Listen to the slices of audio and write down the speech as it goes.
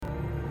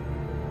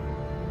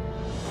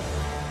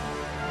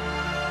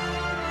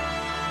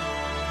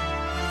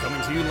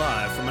to you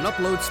live from an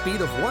upload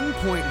speed of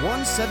 1.17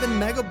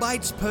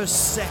 megabytes per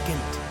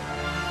second.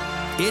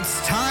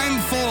 It's time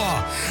for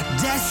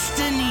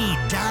Destiny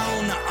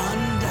Down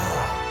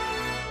Under.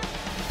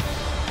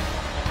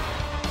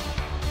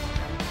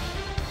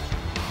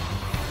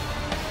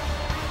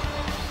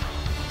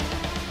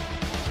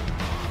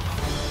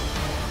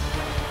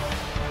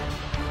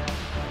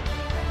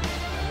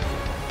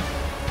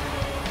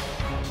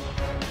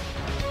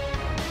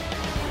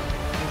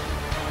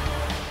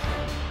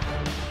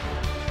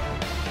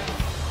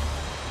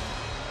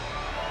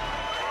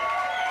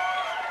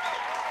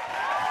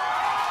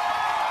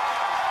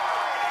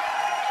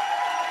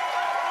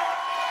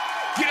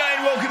 G'day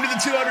and welcome to the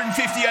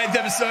 258th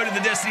episode of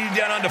the Destiny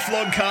Down Under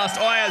Vlogcast.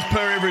 I, as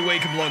per every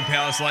week, am Vlog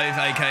Power Slave,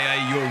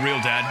 aka your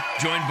real dad,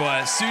 joined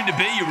by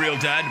soon-to-be your real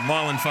dad,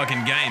 Mylan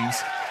fucking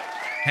Games.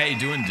 How you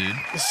doing, dude?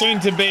 Soon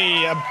to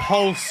be a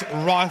pulse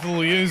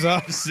rifle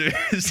user.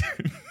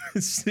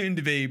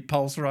 Soon-to-be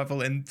pulse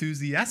rifle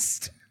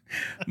enthusiast,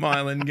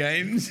 Mylan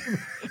Games.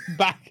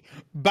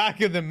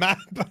 Back of the map.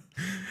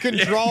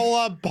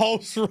 Controller,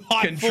 pulse rifle.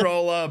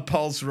 Controller,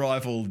 pulse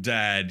rifle,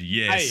 dad,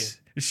 yes. Hey.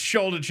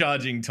 Shoulder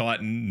charging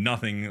Titan,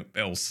 nothing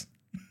else.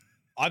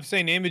 I've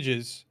seen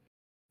images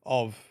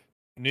of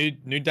new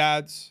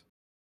dads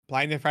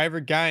playing their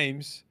favorite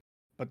games,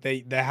 but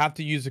they have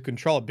to use a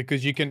controller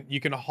because you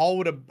can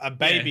hold a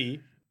baby. Yeah.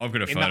 I've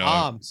got a in photo. the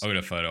arms. I've got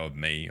a photo of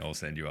me. I'll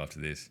send you after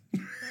this.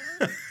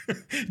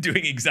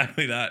 Doing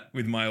exactly that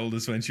with my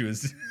oldest when she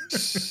was.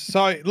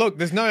 So look,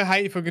 there's no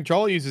hate for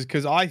controller users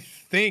because I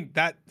think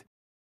that.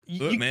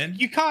 Look, man,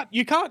 you can't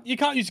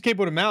use a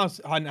keyboard and mouse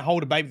and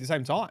hold a baby at the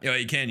same time. Yeah,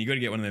 you can. You got to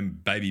get one of them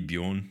baby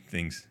Bjorn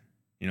things.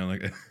 You know,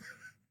 like.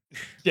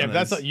 Yeah, but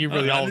that's not you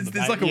really old.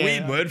 There's like a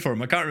weird word for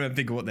them. I can't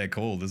think of what they're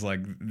called. There's like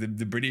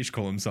the British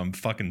call them some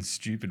fucking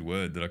stupid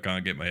word that I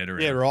can't get my head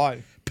around. Yeah,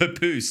 right.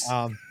 Papoose.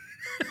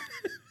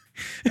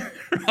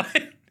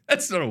 Right.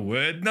 That's not a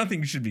word.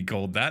 Nothing should be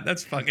called that.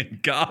 That's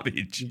fucking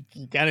garbage.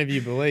 Can if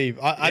you believe.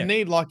 I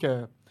need like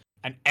an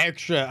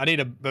extra. I need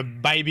a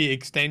baby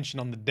extension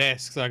on the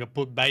desk so I can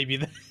put baby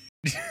there.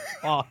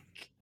 Oh.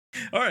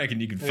 I reckon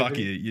you could fuck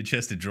your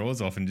chest of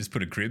drawers off and just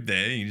put a crib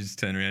there. You just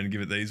turn around and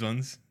give it these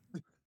ones.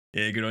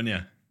 Yeah, good on you.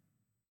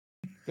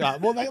 Well,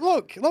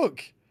 look.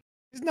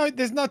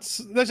 There's no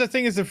such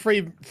thing as a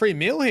free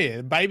meal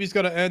here. Baby's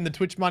got to earn the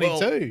Twitch money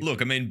too.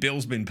 Look, I mean,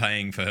 Bill's been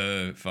paying for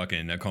her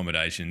fucking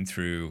accommodation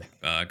through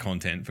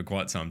content for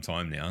quite some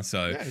time now.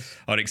 So yes.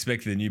 I'd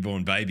expect the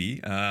newborn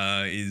baby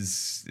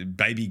is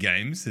Baby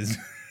Games is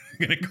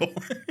going to call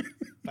it.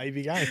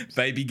 Baby Games.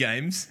 Baby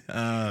Games.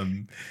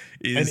 And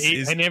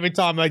every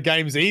time a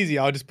game's easy,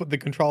 I'll just put the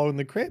controller in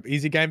the crib.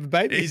 Easy game for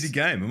babies. Easy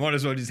game. I might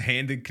as well just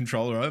hand the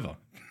controller over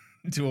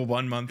to a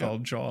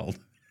 1-month-old child.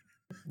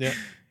 Yeah.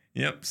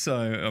 Yep. So,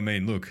 I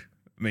mean, look,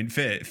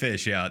 fair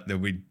shout.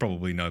 There'll be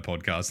probably no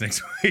podcast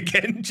next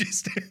weekend.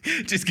 Just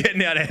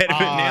getting out ahead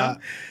of it now.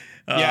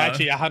 Yeah,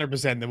 actually,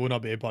 100%. There will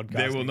not be a podcast.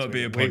 There will not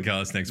be a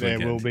podcast next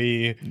weekend. There will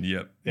be.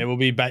 Yep. There will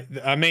be.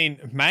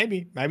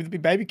 Maybe there'll be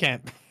baby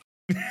camp.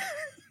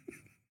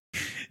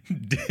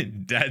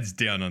 Dad's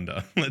down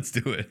under. Let's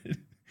do it.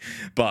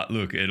 But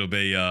look, it'll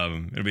be a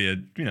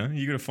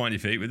you got to find your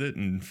feet with it,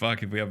 and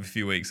fuck, if we have a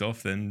few weeks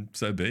off, then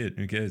so be it.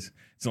 Who cares?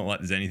 It's not like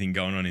there's anything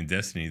going on in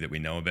Destiny that we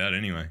know about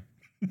anyway.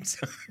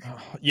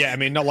 Yeah, I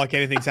mean, not like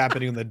anything's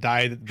happening on the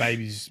day that the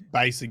baby's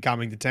basically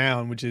coming to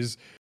town, which is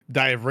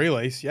day of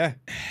release. Yeah,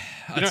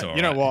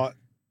 you know what?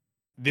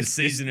 That's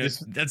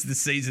the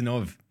season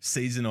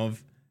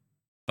of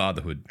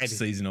fatherhood,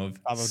 season of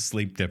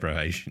sleep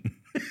deprivation.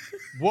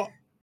 What?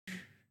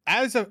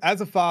 As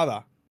a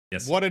father.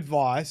 Yes. What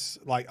advice?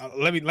 Like,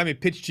 let me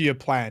pitch to you a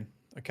plan.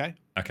 Okay.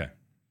 Okay.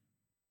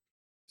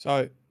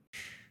 So,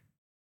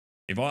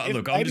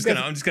 I'm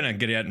just gonna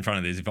get out in front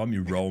of this. If I'm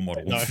your role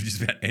model for just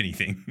about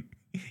anything,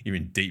 you're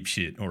in deep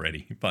shit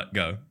already. But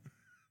go.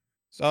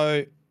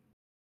 So,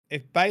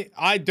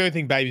 I do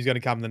think baby's going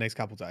to come in the next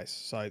couple of days.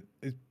 So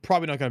it's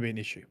probably not going to be an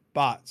issue.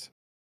 But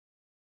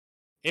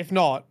if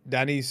not,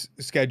 Danny's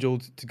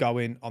scheduled to go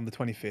in on the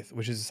 25th,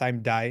 which is the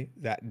same day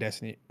that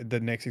Destiny, the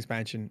next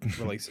expansion,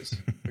 releases.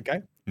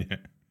 Okay? Yeah.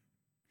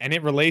 And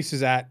it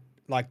releases at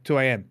like 2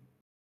 a.m.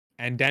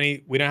 And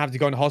Danny, we don't have to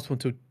go into hospital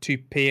until 2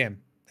 p.m.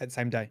 that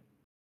same day.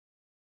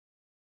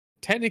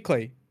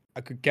 Technically,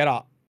 I could get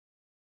up,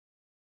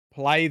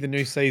 play the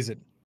new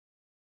season.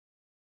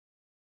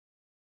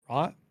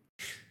 Right?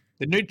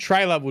 The new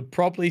trailer would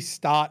probably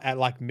start at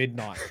like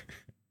midnight.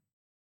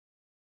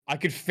 I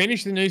could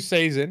finish the new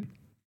season,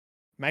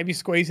 maybe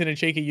squeeze in a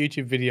cheeky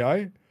YouTube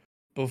video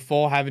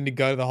before having to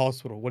go to the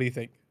hospital. What do you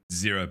think?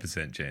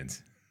 0%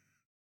 chance.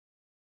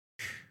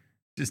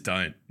 Just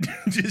don't.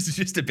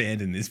 just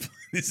abandon this.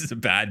 This is a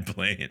bad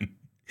plan.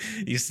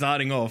 You're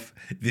starting off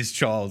this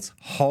child's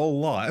whole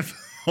life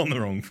on the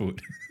wrong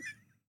foot.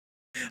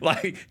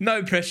 Like,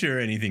 no pressure or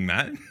anything,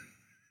 Matt.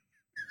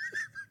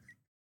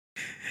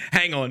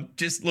 Hang on.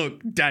 Just look,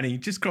 Danny,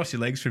 just cross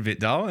your legs for a bit,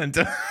 doll,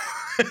 until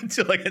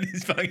I get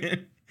this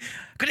fucking...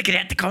 Gotta get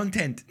out the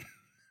content.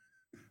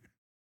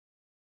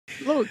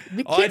 Look,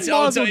 the I'll kid might as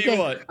tell well you get.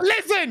 what.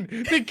 Listen,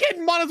 the kid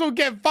might as well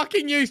get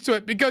fucking used to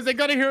it because they're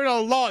gonna hear it a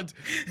lot.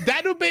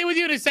 Dad will be with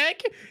you in a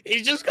sec.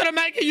 He's just gonna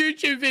make a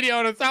YouTube video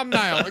and a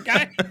thumbnail,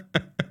 okay?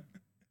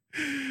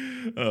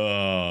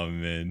 Oh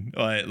man,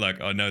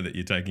 I know that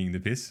you're taking the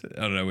piss.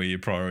 I don't know where your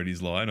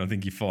priorities lie, and I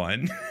think you're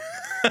fine.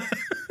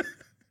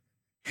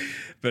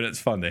 But it's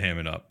fun to ham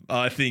it up.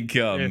 I think.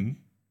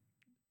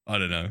 I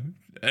don't know.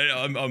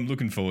 I'm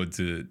looking forward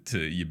to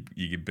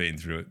you being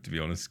through it, to be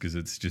honest, because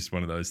it's just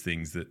one of those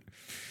things that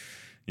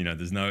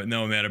there's no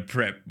amount of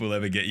prep will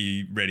ever get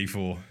you ready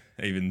for,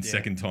 even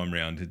second time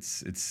round.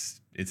 It's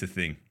a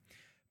thing.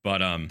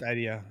 But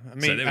Stadia.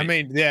 so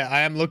I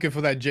am looking for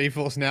that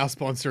GeForce Now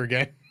sponsor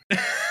again.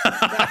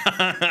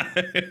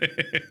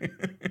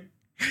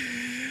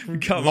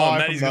 Come on,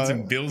 Matty's got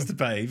some bills to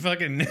pay.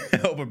 Fucking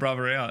help a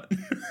brother out.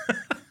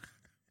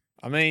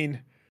 I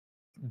mean,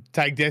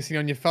 take Destiny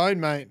on your phone,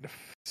 mate.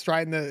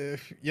 Straight in the,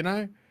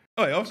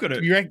 Oh, yeah, I've got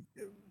it. Do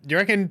you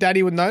reckon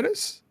Daddy would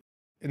notice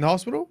in the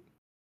hospital?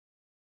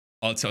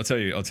 I'll tell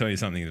you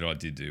something that I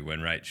did do when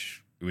Rach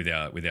with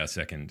our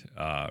second.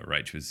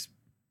 Rach was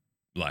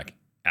like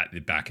at the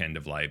back end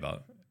of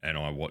labour, and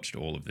I watched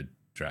all of the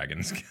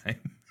Dragons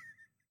game.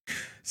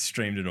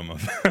 Streamed it on my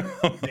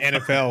phone. The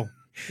NFL,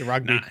 the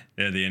rugby.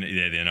 The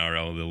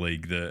NRL, the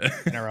league, the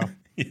NRL.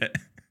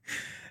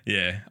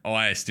 Yeah.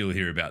 I still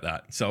hear about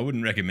that, so I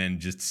wouldn't recommend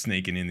just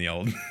sneaking in the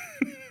old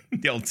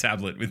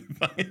tablet with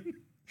fucking.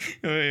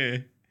 Oh, yeah.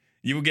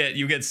 You'll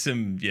get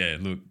some. Yeah,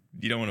 look,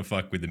 you don't want to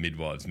fuck with the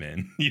midwives,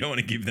 man. You don't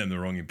want to give them the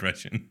wrong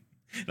impression.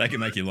 They can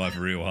make your life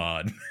real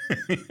hard.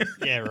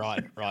 Yeah,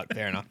 right.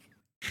 Fair enough.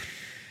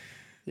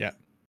 Yeah.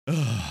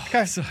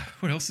 Okay, so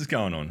what else is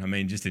going on? I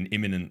mean, just an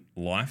imminent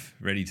life,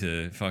 ready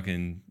to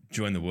fucking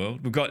join the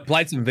world. We've got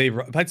played some V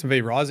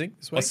Rising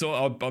this week.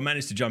 I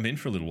managed to jump in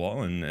for a little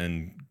while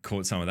and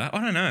caught some of that.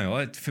 I don't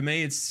know. For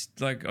me, it's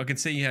like I can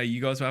see how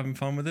you guys were having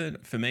fun with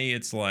it. For me,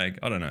 it's like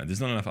I don't know. There's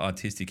not enough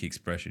artistic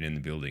expression in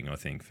the building. I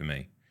think for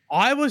me.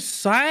 I was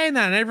saying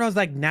that, and everyone's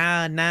like,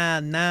 nah.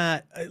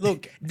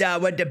 Look, I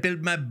want to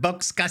build my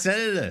box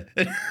castle.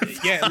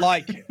 Yeah,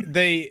 like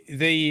the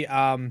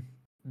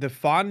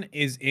fun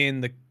is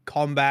in the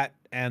combat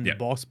and the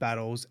boss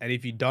battles, and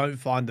if you don't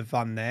find the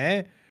fun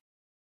there,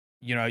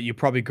 you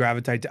probably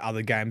gravitate to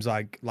other games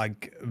like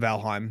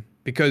Valheim,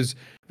 because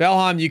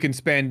Valheim you can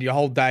spend your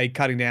whole day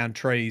cutting down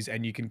trees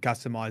and you can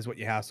customize what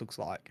your house looks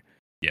like.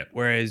 Yeah.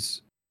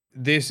 Whereas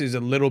this is a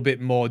little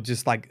bit more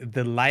just like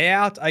the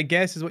layout, I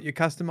guess, is what you're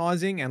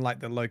customizing, and like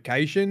the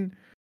location.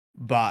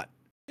 But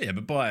yeah,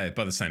 but by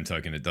the same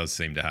token, it does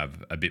seem to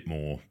have a bit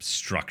more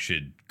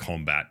structured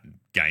combat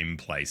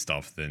gameplay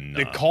stuff than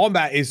the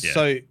combat is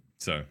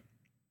so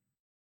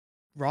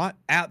right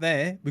out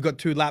there. We've got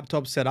 2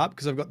 laptops set up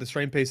because I've got the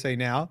stream PC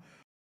now.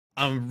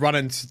 I'm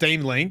running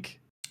Steam Link,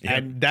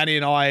 and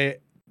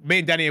me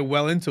and Danny are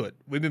well into it.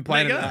 We've been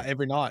playing it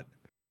every night.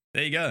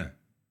 There you go.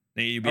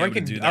 Now you'll be able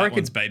to do that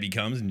once baby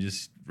comes and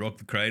just rock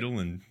the cradle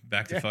and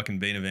back to fucking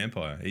being a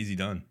vampire. Easy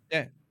done.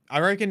 Yeah. I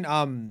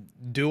reckon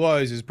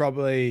duos is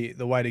probably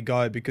the way to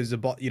go because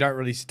you don't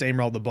really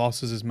steamroll the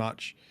bosses as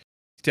much.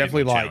 It's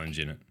definitely like challenge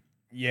in it.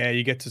 Yeah,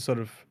 you get to sort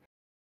of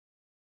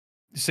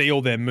see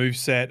all their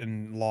moveset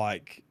and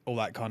like all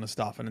that kind of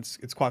stuff, and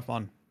it's quite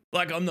fun.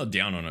 Like, I'm not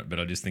down on it, but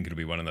I just think it'll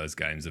be one of those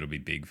games that'll be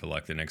big for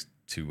like the next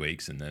 2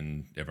 weeks, and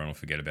then everyone will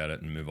forget about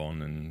it and move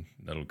on, and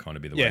that'll kind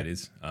of be the way it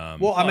is. I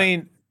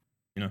mean,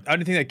 the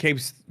only thing that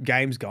keeps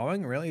games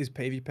going really is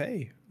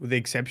PvP, with the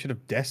exception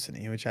of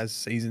Destiny, which has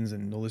seasons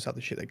and all this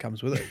other shit that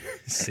comes with it.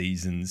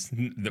 Seasons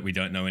that we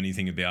don't know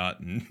anything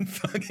about, and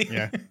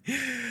fucking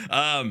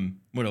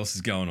what else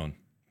is going on?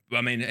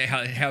 I mean,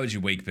 how has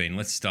your week been?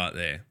 Let's start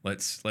there.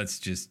 Let's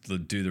just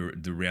do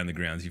the round the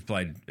grounds. You've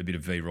played a bit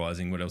of V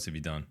Rising. What else have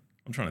you done?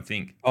 I'm trying to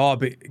think. Oh,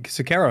 but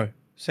Sekiro.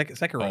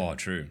 Oh,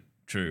 true.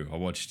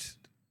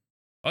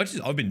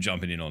 I've been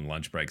jumping in on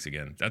lunch breaks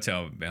again. That's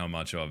how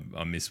much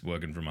I miss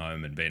working from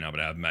home and being able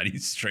to have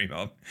Maddie's stream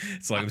up.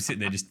 It's like I'm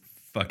sitting there just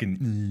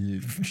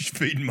fucking just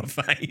feeding my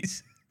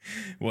face,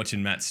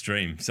 watching Matt's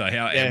stream. So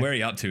where are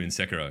you up to in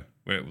Sekiro?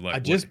 I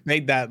just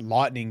beat that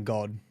lightning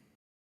god.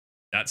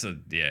 That's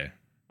yeah.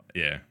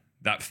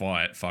 That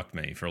fight fucked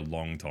me for a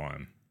long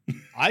time.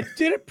 I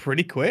did it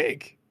pretty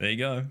quick. There you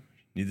go.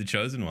 You're the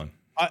chosen one.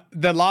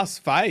 The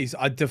last phase,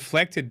 I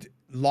deflected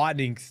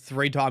lightning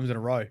 3 times in a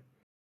row.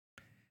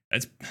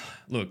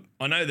 Look,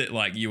 I know that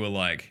like you were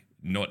like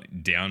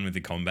not down with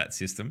the combat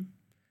system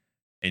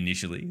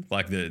initially,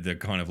 like the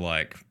kind of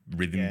like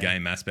rhythm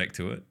game aspect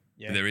to it.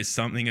 Yeah. But there is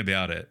something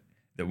about it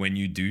that when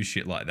you do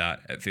shit like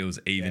that, it feels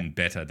even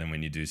better than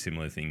when you do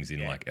similar things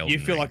in like Elden Ring.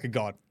 You feel like a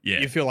god. Yeah.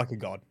 You feel like a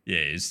god. Yeah,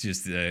 it's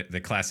just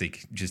the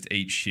classic, just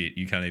eat shit.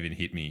 You can't even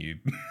hit me. You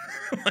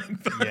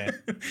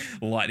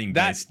lightning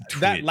based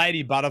that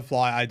lady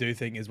butterfly, I do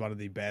think is one of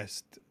the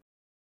best.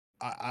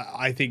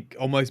 I think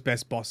almost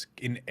best boss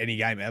in any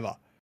game ever.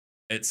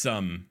 It's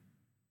up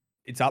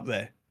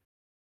there.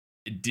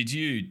 Did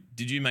you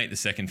make the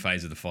second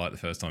phase of the fight the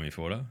first time you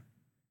fought her?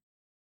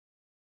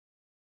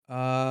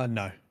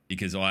 No.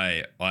 because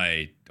I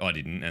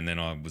didn't, and then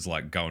I was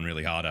like going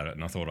really hard at it,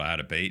 and I thought I had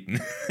a beat,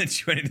 and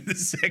she went into the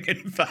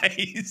second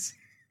phase,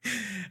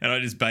 and I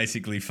just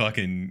basically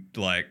fucking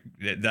like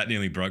that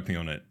nearly broke me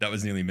on it. That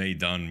was nearly me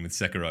done with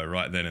Sekiro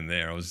right then and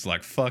there. I was just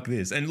like, fuck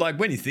this. And like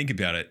when you think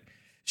about it,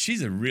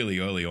 she's a really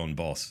early on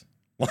boss.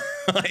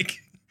 Like,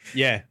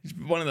 Yeah.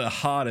 one of the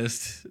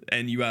hardest,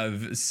 and you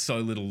have so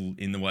little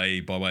in the way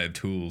by way of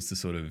tools to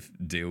sort of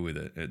deal with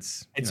it.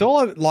 It's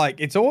all like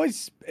it's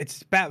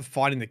about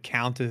finding the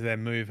counter to their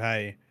move.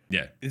 Hey,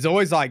 yeah, it's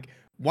always like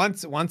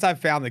once I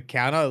found the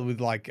counter with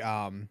like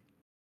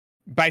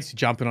basically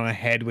jumping on her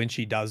head when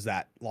she does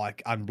that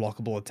like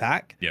unblockable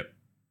attack. Yep.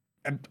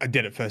 I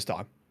did it first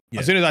time. Yeah.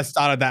 As soon as I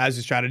started that as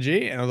a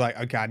strategy, and I was like,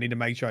 okay, I need to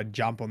make sure I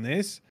jump on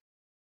this.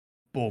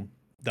 Boom,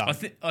 done.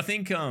 I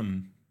think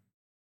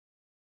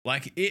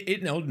like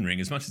in Elden Ring,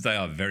 as much as they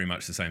are very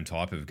much the same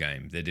type of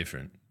game, they're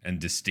different and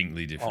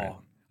distinctly different. Oh,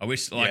 I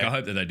wish, like, yeah. I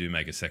hope that they do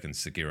make a second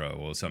Sekiro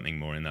or something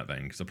more in that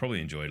vein, because I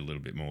probably enjoyed it a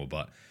little bit more.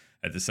 But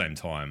at the same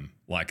time,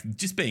 like,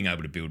 just being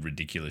able to build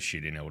ridiculous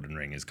shit in Elden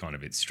Ring is kind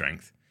of its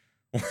strength.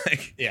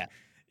 Like, Yeah.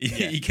 you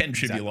can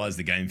exactly. trivialize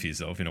the game for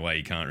yourself in a way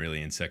you can't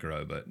really in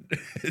Sekiro. But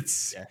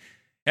it's Yeah.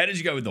 How did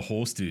you go with the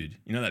horse dude?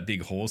 You know that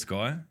big horse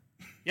guy?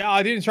 Yeah,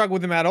 I didn't struggle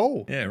with him at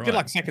all. Yeah, right. Did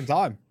like second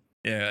time.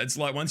 Yeah, it's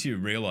like once you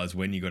realize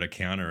when you got to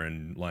counter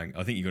and like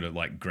I think you got to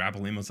like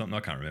grapple him or something. I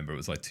can't remember. It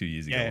was like 2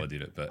 years ago Yeah. I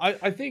did it, but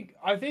I think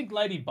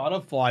Lady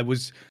Butterfly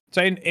was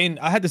so in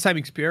I had the same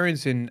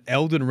experience in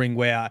Elden Ring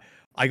where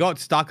I got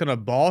stuck on a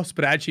boss,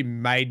 but it actually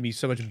made me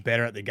so much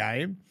better at the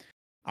game.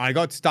 I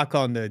got stuck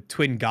on the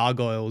twin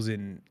gargoyles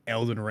in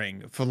Elden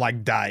Ring for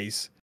like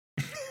days,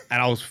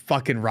 and I was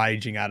fucking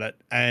raging at it.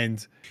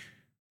 And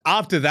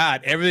after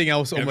that, everything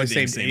else almost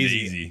Everything seemed seemed easy.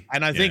 easy.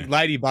 And I think Yeah.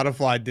 Lady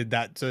Butterfly did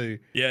that too.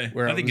 yeah,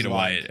 where I it think was in a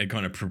way like- it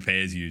kind of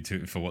prepares you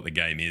for what the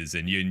game is,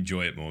 and you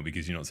enjoy it more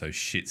because you're not so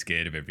shit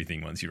scared of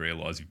everything once you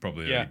realize you've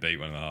probably Yeah. already beat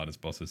one of the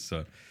hardest bosses.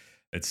 So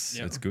it's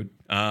Yeah. good.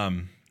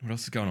 What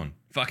else is going on?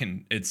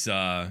 Fucking it's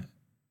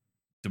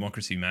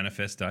Democracy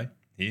Manifest Day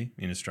here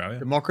in Australia.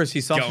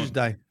 Democracy Sausage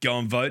Day. Go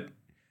and vote.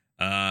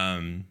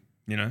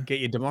 You know, Get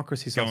your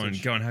democracy go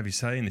sausage. and have your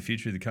say in the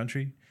future of the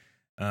country.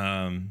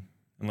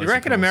 You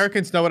reckon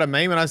Americans know what I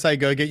mean when I say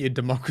go get your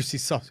democracy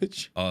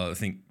sausage? I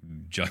think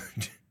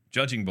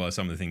judging by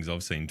some of the things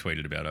I've seen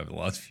tweeted about over the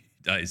last few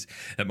days,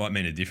 that might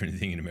mean a different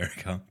thing in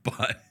America.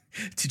 But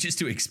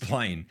to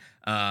explain,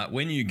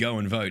 when you go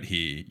and vote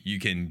here, you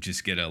can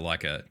just get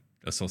a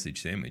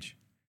sausage sandwich,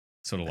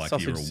 sort of like your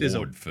sausage reward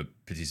sizzle. for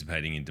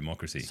participating in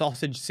democracy.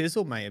 Sausage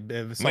sizzle, mate. A bit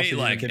of a Mate, sausage. and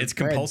a like bit of it's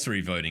bread.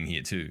 compulsory voting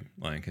here too.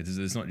 Like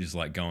it's not just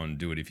like go and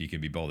do it if you can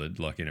be bothered.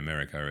 Like in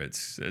America,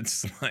 it's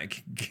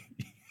like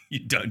you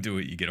don't do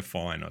it, you get a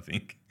fine. I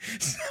think.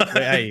 So-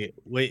 Hey,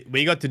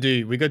 we got to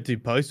do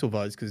postal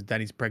votes because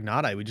Danny's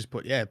pregnant. We just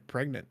put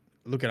pregnant.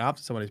 Looking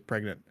after someone who's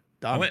pregnant.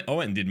 I Done.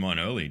 went and did mine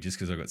early just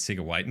because I got sick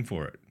of waiting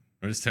for it.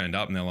 I just turned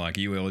up and they're like,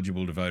 "Are you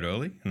eligible to vote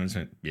early?" And I just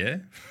went, "Yeah."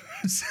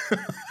 So,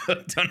 I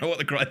don't know what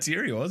the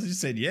criteria was. I just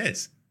said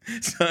yes.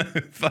 So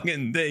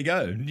fucking there you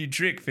go. New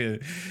trick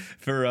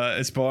for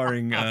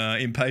aspiring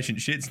impatient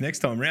shits next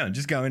time round.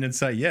 Just go in and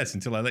say yes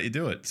until I let you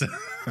do it. So,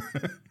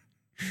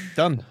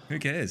 Done. who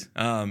cares?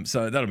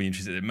 So that'll be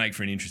interesting. It'll make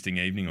for an interesting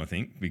evening, I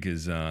think,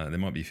 because there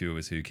might be a few of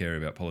us who care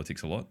about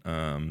politics a lot.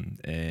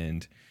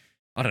 And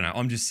I don't know.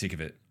 I'm just sick of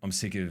it. I'm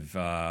sick of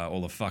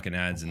all the fucking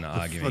ads and the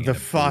arguing. and The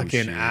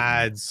fucking bullshit.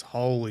 ads.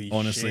 Holy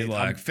Honestly, shit.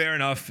 like, fair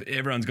enough.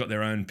 Everyone's got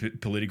their own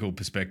political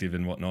perspective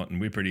and whatnot,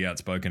 and we're pretty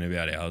outspoken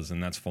about ours,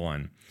 and that's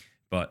fine.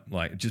 But,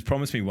 like, just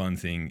promise me one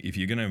thing. If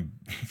you're going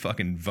to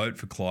fucking vote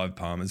for Clive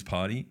Palmer's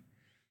party,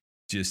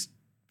 just,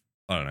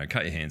 I don't know,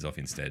 cut your hands off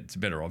instead. It's a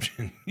better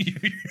option.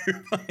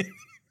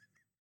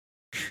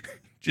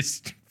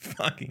 Just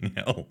fucking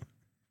hell.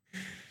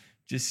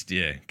 Just,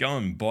 yeah, go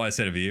and buy a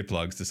set of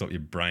earplugs to stop your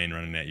brain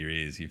running out your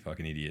ears, you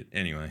fucking idiot.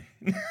 Anyway.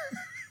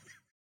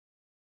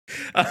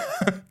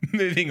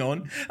 Moving on.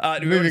 We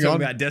want to Moving talk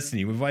on. about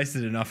Destiny. We've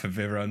wasted enough of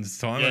everyone's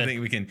time. Yeah. I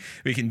think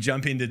we can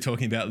jump into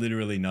talking about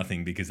literally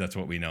nothing because that's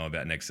what we know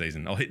about next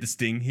season. I'll hit the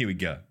sting. Here we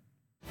go.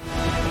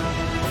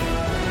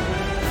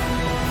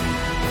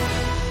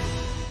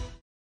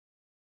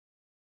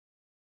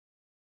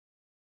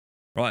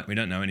 Right, we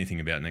don't know anything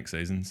about next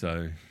season,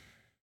 so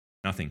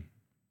nothing.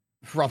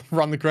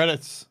 Run the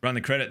credits. Run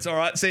the credits. All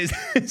right, season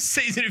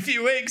in a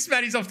few weeks.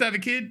 Matty's off to have a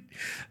kid.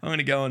 I'm going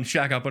to go and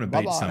shack up on a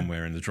beach Bye-bye.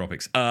 somewhere in the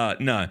tropics.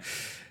 No.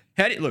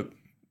 How do you, look,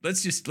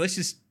 let's just,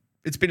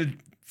 it's been a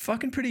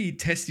fucking pretty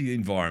testy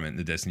environment in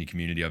the Destiny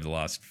community over the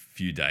last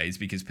few days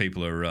because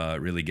people are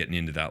really getting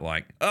into that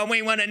like, oh,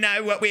 we want to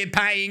know what we're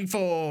paying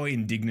for,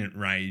 indignant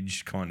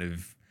rage kind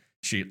of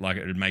shit, like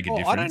it would make a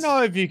difference. I don't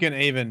know if you can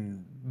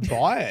even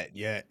buy it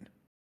yet.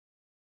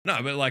 No,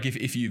 but like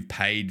if you've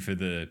paid for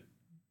the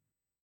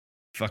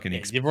fucking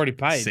You've already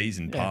paid.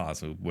 season Yeah.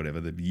 pass or whatever,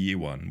 the year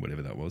one,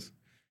 whatever that was.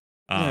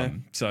 Yeah.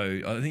 So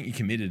I think you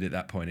committed at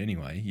that point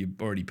anyway. You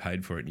already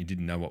paid for it and you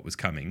didn't know what was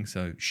coming.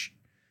 So shh.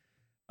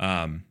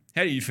 How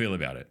do you feel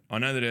about it? I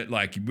know that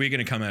we're going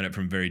to come at it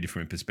from very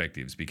different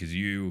perspectives because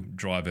you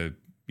drive a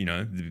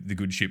the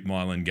good ship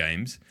Mylan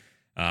games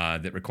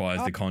that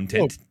requires the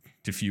content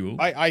to fuel.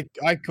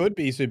 I could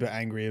be super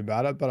angry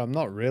about it, but I'm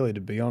not really,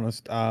 to be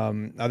honest.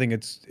 I think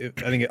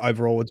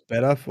overall it's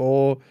better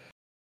for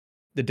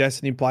the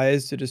Destiny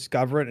players to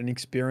discover it and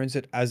experience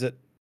it as it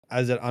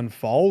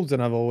unfolds.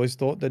 And I've always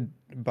thought that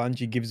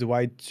Bungie gives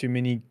away too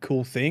many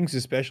cool things,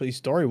 especially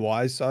story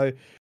wise. So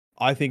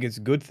I think it's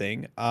a good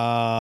thing.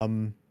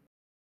 On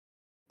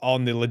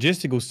the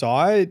logistical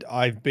side,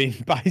 I've been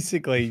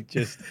basically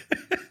just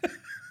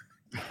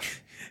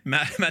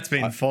Matt's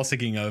been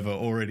fossicking over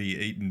already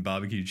eaten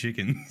barbecue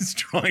chickens,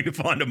 trying to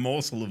find a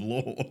morsel of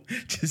lore,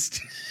 just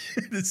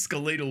the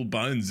skeletal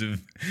bones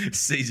of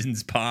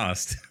seasons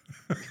past.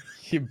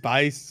 your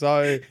base.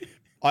 So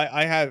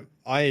I have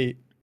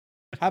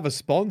a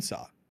sponsor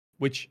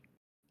which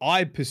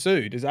I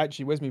pursued. Is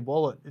actually, where's my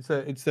wallet? It's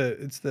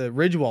the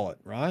Ridge wallet,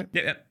 right?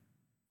 Yeah.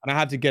 And I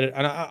had to get it,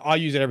 and I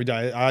use it every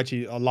day. I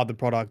love the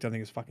product. I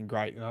think it's fucking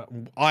great.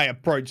 I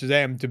approached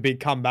them to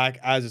come back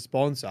as a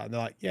sponsor, and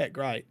they're like, "Yeah,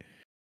 great."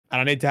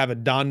 And I need to have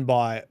it done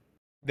by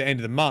the end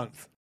of the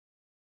month.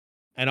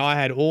 And I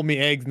had all my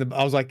eggs in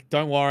I was like,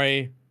 "Don't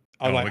worry."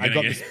 I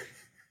got this.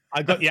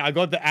 I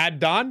got the ad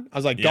done. I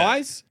was like,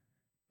 "Guys,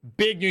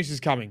 big news is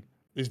coming.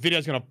 This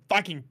video's gonna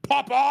fucking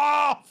pop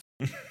off.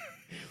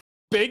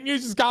 Big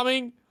news is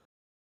coming."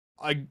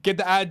 I get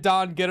the ad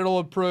done, get it all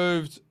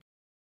approved.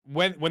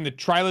 When the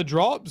trailer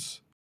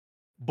drops,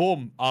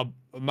 boom, I'll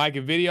make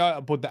a video,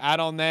 I'll put the ad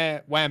on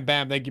there, wham,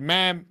 bam, thank you,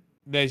 ma'am.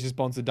 There's your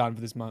sponsor done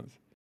for this month.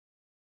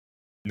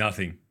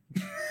 Nothing.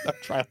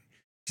 Trailer.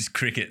 Just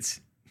crickets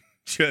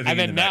chirping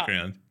in the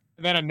background.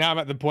 And then now I'm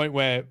at the point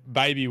where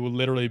Baby will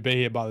literally be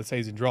here by the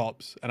season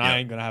drops, and I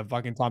ain't gonna have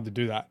fucking time to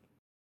do that.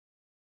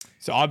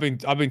 So I've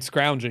been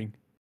scrounging.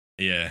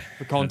 Yeah,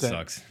 for content.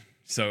 That sucks.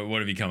 So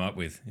what have you come up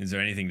with? Is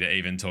there anything to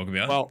even talk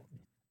about? Well,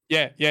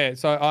 yeah.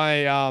 So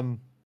I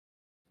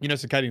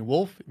Circadian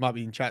Wolf, it might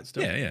be in chat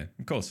still. Yeah,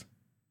 of course.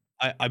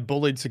 I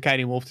bullied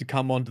Circadian Wolf to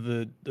come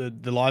onto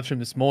the live stream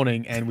this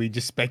morning, and we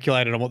just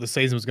speculated on what the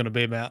season was going to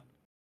be about.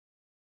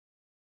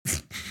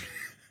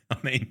 I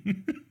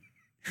mean,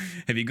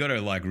 have you got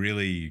a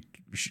really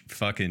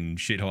fucking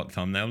shit hot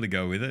thumbnail to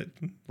go with it?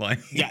 Like,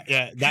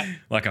 yeah, that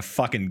like a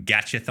fucking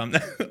gacha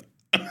thumbnail.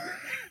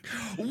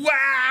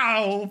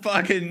 Wow,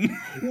 fucking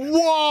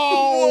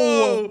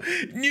whoa,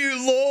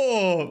 new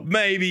lore.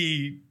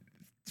 Maybe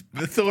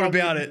I thought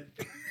about it.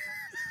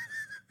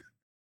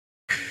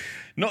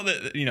 Not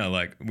that,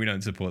 we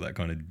don't support that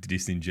kind of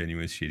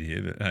disingenuous shit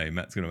here, but hey,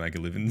 Matt's going to make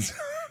a living. So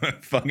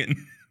fucking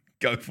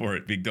go for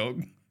it, big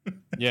dog.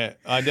 Yeah,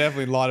 I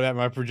definitely lied about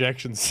my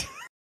projections.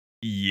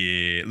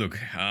 Yeah, look,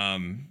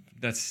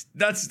 that's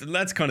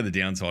kind of the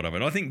downside of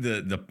it. I think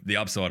the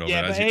upside of it.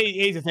 Yeah, but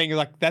here's the thing: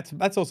 like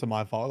that's also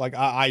my fault. Like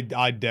I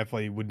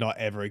definitely would not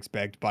ever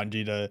expect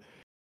Bungie to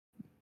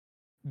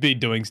be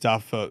doing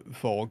stuff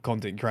for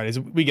content creators.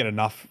 We get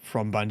enough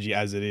from Bungie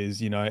as it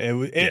is.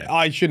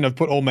 I shouldn't have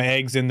put all my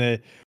eggs in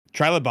the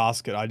trailer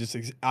basket.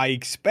 I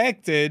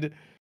expected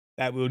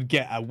that we would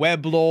get a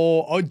web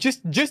lore or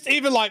just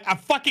even like a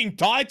fucking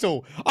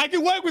title. I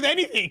can work with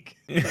anything.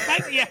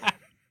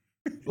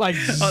 Like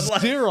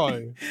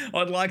zero.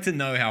 I'd like to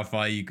know how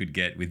far you could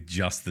get with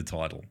just the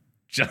title.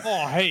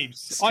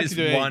 Heaps. Just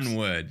one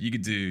word. You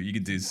could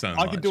do so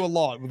much. I could do a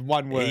lot with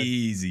one word.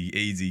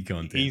 Easy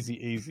content.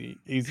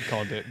 Easy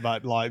content.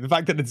 But like the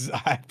fact that it's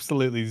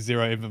absolutely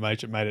zero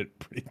information made it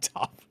pretty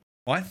tough.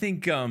 I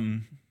think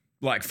from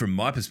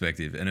my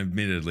perspective, and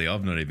admittedly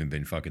I've not even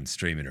been fucking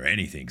streaming or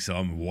anything, so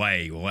I'm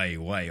way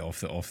off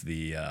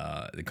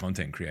the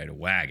content creator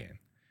wagon.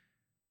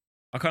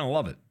 I kind of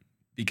love it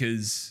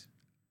because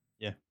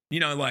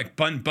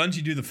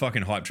Bungie do the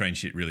fucking hype train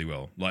shit really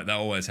well. Like they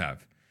always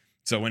have.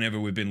 So whenever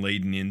we've been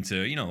leading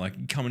into,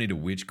 coming into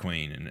Witch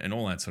Queen and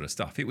all that sort of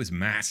stuff, it was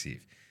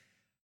massive.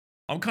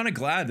 I'm kind of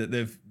glad that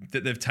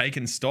they've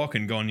taken stock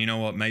and gone, you know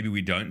what, maybe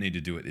we don't need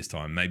to do it this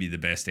time. Maybe the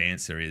best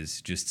answer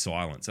is just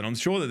silence. And I'm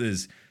sure that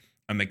there's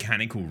a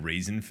mechanical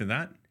reason for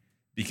that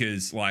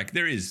because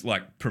there is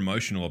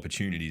promotional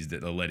opportunities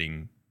that they're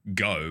letting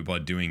go by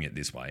doing it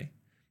this way.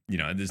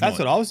 That's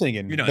what I was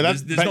thinking.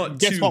 There's not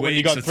guess 2 what, weeks when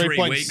you got or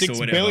 3 weeks or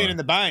whatever. billion in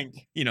the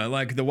bank.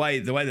 The way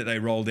that they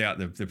rolled out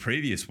the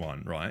previous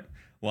one, right?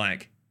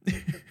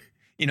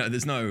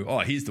 There's no,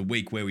 here's the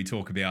week where we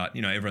talk about,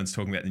 everyone's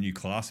talking about the new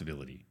class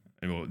ability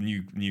or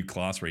new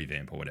class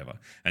revamp or whatever.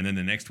 And then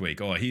the next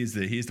week, here's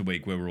the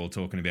week where we're all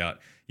talking about,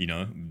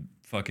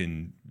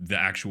 fucking the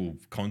actual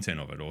content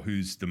of it or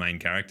who's the main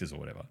characters or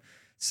whatever.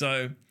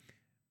 So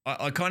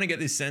I kind of get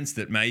this sense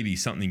that maybe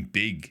something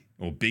big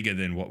or bigger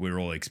than what we're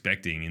all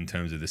expecting in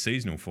terms of the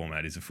seasonal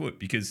format is afoot.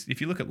 Because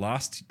if you look at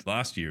last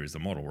year as the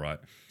model, right?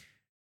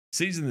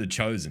 Season of the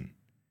Chosen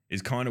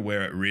is kind of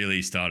where it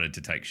really started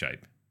to take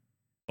shape.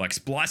 Like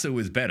Splicer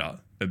was better,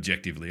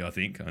 objectively, I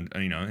think. And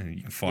you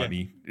can fight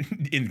me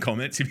in the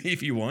comments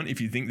if you want, if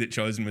you think that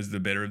Chosen was the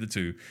better of the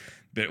two.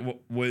 But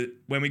when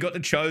we got to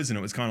Chosen,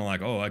 it was kind of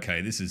like,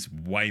 okay, this is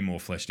way more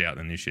fleshed out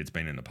than this shit's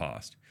been in the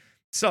past.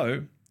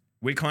 So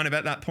we're kind of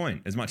at that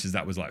point. As much as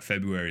that was like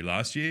February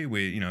last year,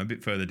 we're, you know, a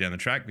bit further down the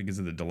track because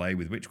of the delay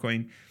with Witch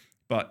Queen,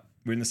 but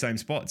we're in the same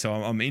spot. So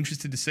I'm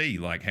interested to see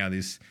like how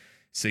this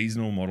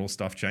seasonal model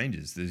stuff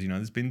changes.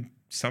 There's been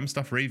some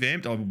stuff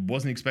revamped. I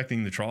wasn't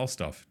expecting the trial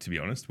stuff, to be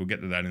honest. We'll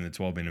get to that in the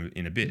 12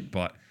 in a bit,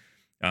 but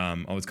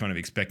I was kind of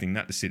expecting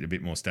that to sit a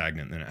bit more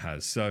stagnant than it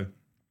has. So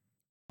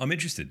I'm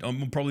interested.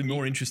 I'm probably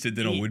more interested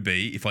than I would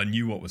be if I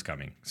knew what was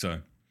coming.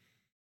 So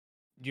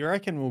Do you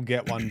reckon we'll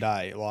get one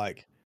day,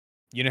 like,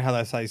 you know how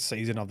they say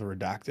season of the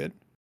redacted?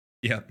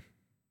 yeah,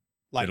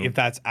 Like, if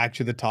that's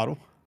actually the title?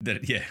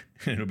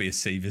 it'll be a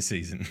Siva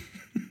season.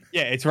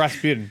 Yeah, it's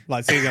Rasputin,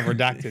 like season of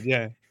redacted,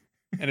 yeah.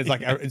 And it's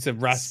like, it's a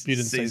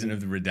Rasputin season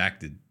of the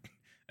redacted.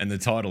 And the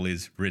title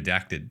is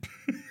Redacted.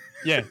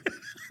 Yeah.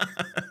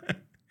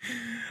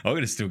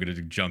 Still got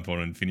to jump on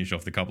and finish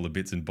off the couple of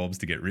bits and bobs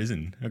to get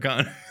risen. I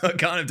can't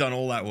have done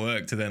all that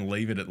work to then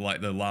leave it at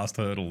like the last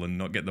hurdle and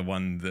not get the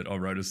one that I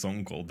wrote a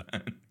song called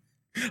that.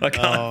 I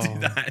can't do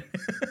that.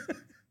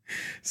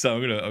 So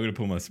I'm gonna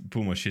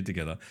pull my shit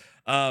together.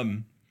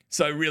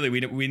 So really,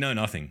 we know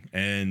nothing,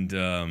 and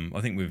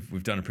I think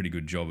we've done a pretty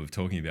good job of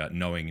talking about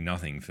knowing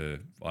nothing for,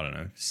 I don't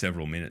know,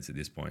 several minutes at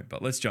this point.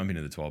 But let's jump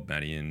into the 12,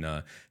 Matty, and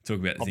talk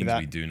about the things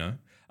we do know.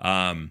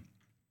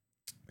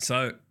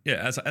 So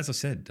yeah, as I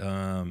said,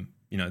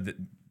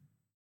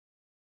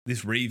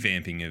 this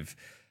revamping of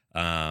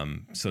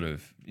sort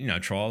of, you know,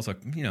 trials, like,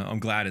 you know, I'm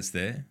glad it's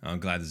there. I'm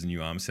glad there's a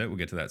new armor set. We'll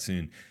get to that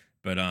soon.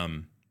 But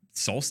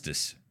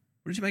Solstice,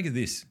 what did you make of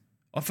this?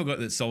 I forgot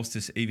that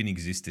Solstice even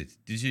existed.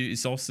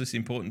 Is Solstice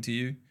important to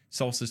you?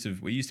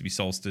 We used to be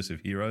Solstice of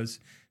Heroes.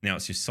 Now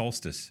it's just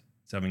Solstice.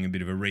 It's having a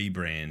bit of a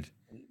rebrand.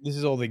 This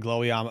is all the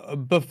glowy armor.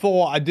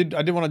 Before, I did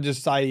want to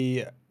just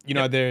say, you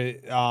know, they're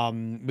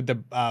with the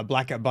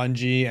Black at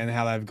Bungie and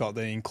how they've got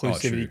the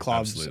inclusivity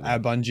clubs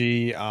at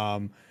Bungie.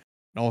 And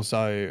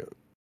also,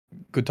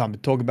 good time to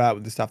talk about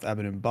with the stuff that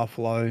happened in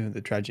Buffalo,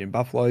 the tragedy in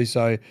Buffalo.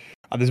 So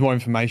there's more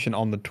information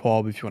on the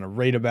 12 if you want to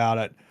read about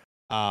it.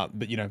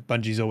 But, you know,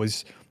 Bungie's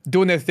always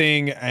doing their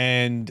thing.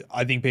 And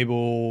I think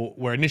people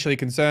were initially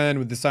concerned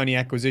with the Sony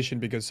acquisition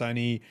because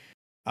Sony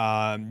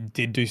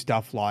did do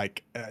stuff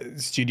like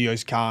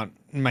studios can't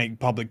make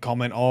public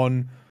comment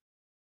on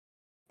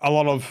a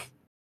lot of,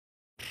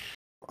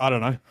 I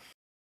don't know,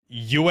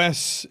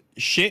 US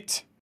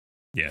shit.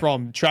 Yeah.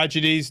 From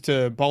tragedies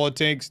to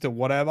politics to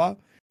whatever.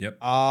 Yep.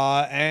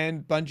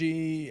 And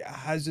Bungie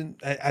has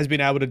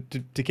been able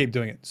to keep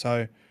doing it.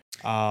 So,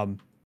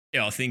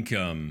 yeah, I think,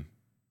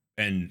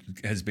 and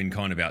has been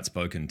kind of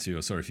outspoken too. I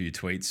saw a few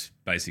tweets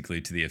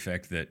basically to the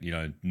effect that, you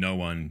know, no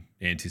one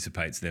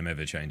anticipates them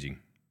ever changing,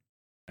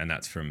 and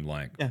that's from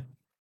like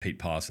Pete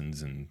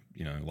Parsons and,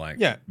 you know, like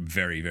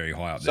very, very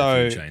high up the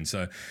food chain.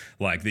 So,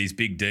 like these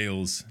big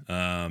deals,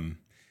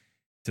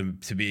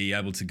 to be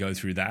able to go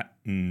through that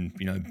and,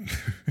 you know,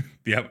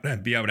 be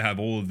able to have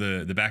all of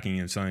the backing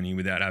of Sony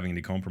without having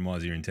to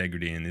compromise your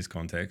integrity in this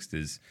context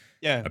is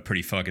a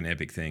pretty fucking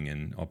epic thing,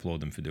 and I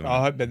applaud them for doing it.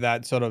 I hope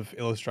that sort of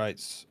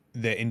illustrates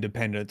their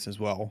independence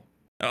as well.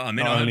 Oh, I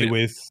mean, I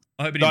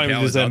hope it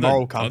empowers their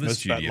moral other compass,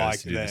 studios but like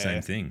to do the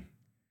same thing.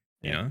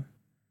 You know,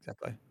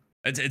 exactly.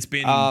 It's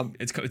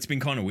been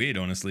kind of weird,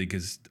 honestly,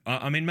 because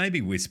I mean,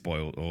 maybe we're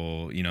spoiled,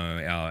 or, you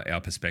know,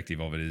 our perspective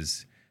of it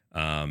is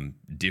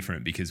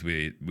different because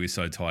we're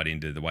so tied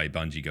into the way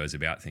Bungie goes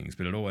about things.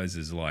 But it always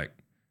is like,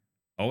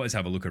 I always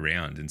have a look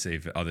around and see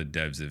if other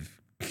devs have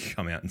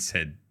come out and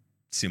said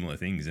similar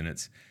things, and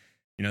it's,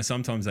 you know,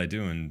 sometimes they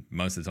do and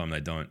most of the time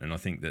they don't. And I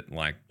think that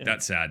like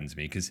that saddens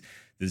me because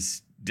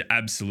there's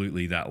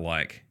absolutely that,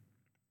 like,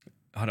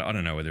 I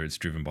don't know whether it's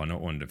driven by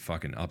not wanting to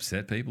fucking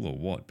upset people or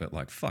what, but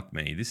like, fuck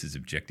me, this is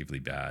objectively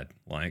bad.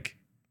 Like,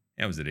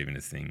 how is it even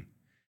a thing?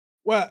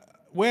 Well,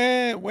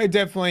 we're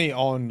definitely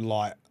on,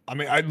 like, I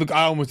mean,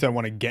 I almost don't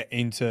want to get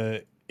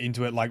into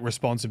it, like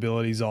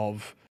responsibilities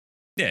of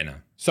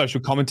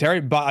social commentary,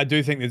 but I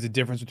do think there's a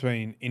difference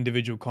between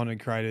individual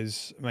content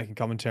creators making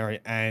commentary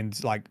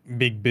and like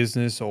big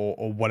business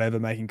or whatever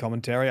making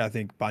commentary. I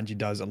think Bungie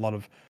does a lot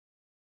of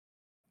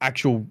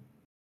actual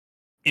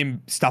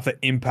stuff that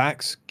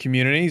impacts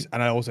communities,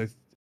 and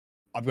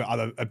I've got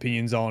other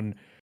opinions on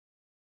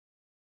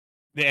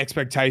the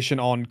expectation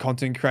on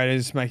content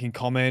creators making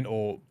comment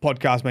or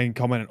podcasts making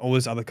comment and all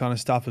this other kind of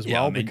stuff as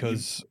well. I mean,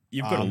 because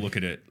you've got to look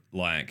at it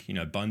like, you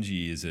know,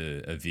 Bungie is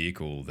a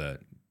vehicle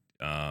that,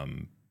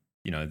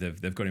 you know,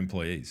 they've got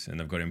employees, and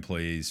they've got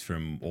employees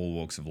from all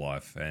walks of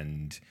life,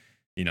 and,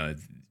 you know,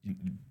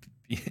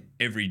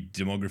 every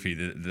demography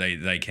that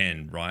they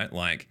can, right?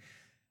 Like,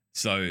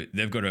 so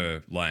they've got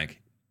to,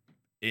 like,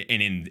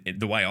 and in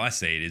the way I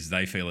see it is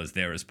they feel it's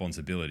their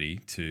responsibility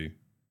to,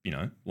 you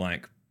know,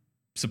 like,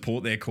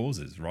 support their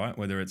causes, right?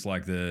 Whether it's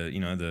like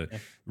the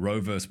Roe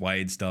versus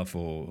Wade stuff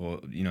or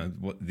you know,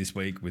 what this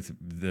week with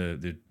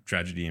the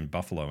tragedy in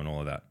Buffalo and all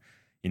of that,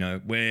 you know,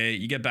 where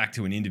you get back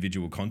to an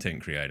individual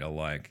content creator,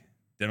 like,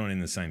 they're not in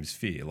the same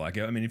sphere. Like,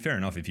 I mean, fair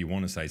enough if you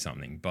want to say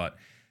something, but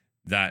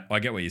that, I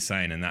get what you're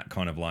saying, and that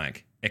kind of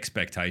like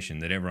expectation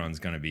that everyone's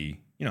going to be,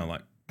 you know,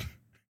 like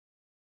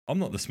I'm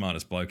not the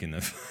smartest bloke in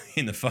the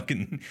in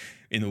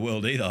the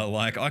world either.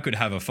 Like, I could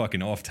have a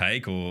fucking off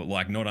take or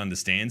like not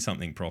understand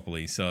something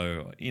properly.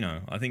 So, you know,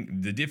 I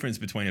think the difference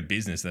between a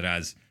business that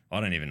has, I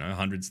don't even know,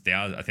 hundreds,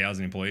 thousands,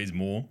 1,000 employees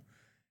more,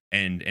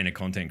 and a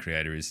content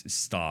creator is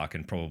stark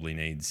and probably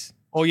needs.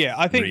 Oh yeah,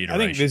 I think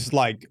reiteration. this,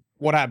 like,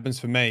 what happens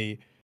for me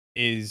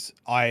is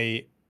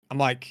I'm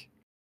like,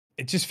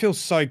 it just feels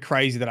so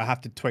crazy that I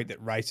have to tweet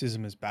that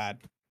racism is bad.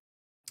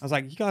 I was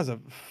like, you guys are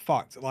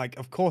fucked. Like,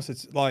 of course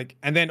it's like,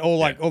 and then all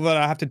that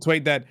I have to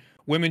tweet that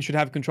women should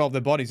have control of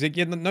their bodies. Like,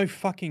 yeah, no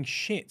fucking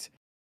shit.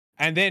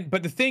 And then,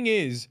 but the thing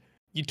is,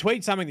 you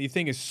tweet something that you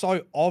think is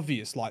so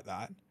obvious like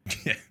that,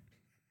 Yeah.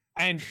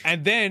 and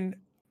then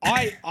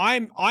I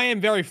am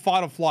very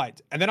fight or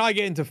flight, and then I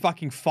get into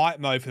fucking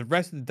fight mode for the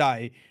rest of the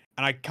day,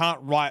 and I can't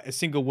write a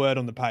single word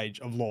on the page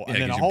of law, Yeah,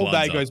 and then a 'cause your whole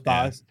day blood's goes up,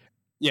 yeah. past.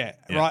 Yeah,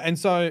 Yeah. right. And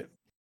so,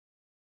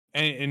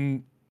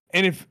 and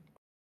if,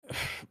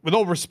 with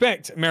all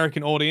respect,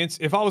 American audience,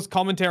 if I was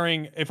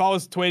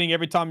tweeting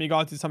every time you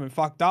guys did something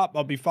fucked up,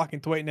 I'd be fucking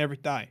tweeting every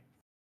day.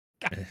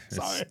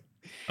 So,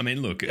 I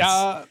mean, look, you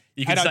and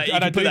can I- say you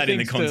and I can put do that in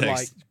the things to,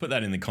 context. Put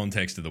that in the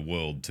context of the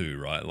world too,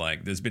 right?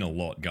 Like, there's been a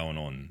lot going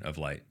on of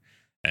late.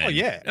 And,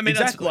 yeah, I mean,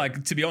 exactly. that's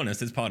like, to be honest,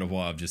 that's part of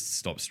why I've just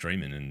stopped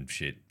streaming and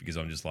shit, because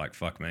I'm just like,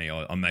 fuck me,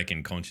 I'm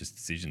making conscious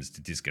decisions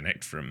to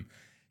disconnect from,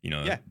 you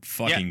know,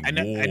 fucking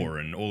war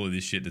and all of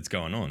this shit that's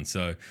going on.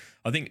 So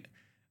I think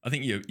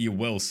you're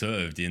well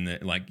served in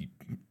that, like,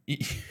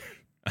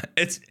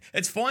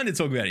 it's fine to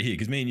talk about it here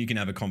because me and you can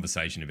have a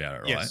conversation about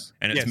it, right? Yes.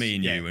 And it's Yes. me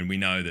and Yeah. you, and we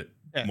know that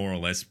more or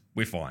less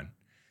we're fine.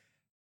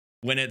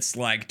 When it's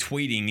like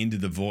tweeting into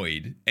the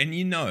void, and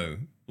you know,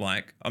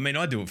 like, I mean,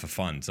 I do it for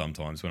fun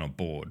sometimes when I'm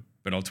bored,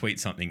 but I'll tweet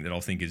something that I'll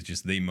think is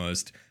just the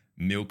most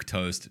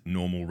milquetoast,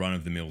 normal,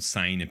 run-of-the-mill,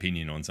 sane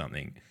opinion on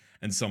something,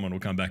 and someone will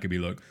come back and be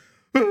like,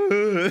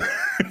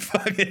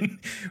 fucking,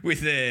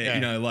 with their, you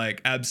know, like,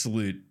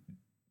 absolute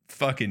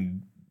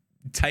fucking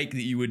take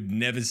that you would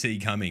never see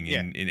coming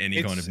in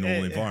any kind of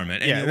normal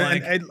environment. And you're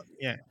like,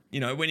 you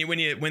know,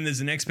 when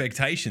there's an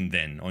expectation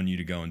then on you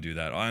to go and do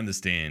that, I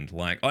understand.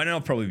 Like, I know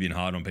I've probably been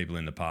hard on people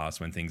in the past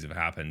when things have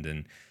happened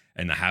and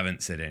they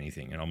haven't said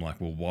anything, and I'm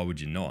like, well, why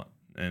would you not?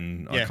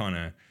 And I kind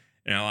of,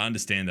 you know, I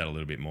understand that a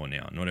little bit more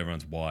now. Not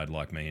everyone's wired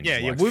like me.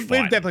 And We've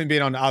definitely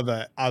been on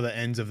other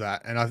ends of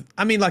that, and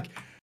I mean, like,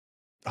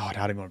 oh, I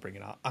don't even want to bring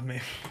it up. I mean,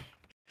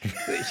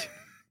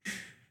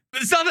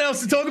 there's something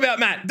else to talk about,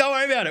 Matt. Don't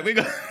worry about it. We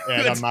got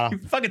doesn't matter.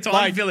 fucking time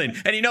Like, to fill in.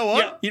 And you know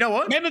what? yeah. You know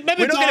what? Remember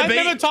We're not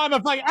gonna the time I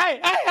fucking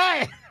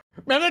hey.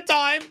 Remember the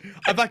time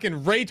I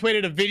fucking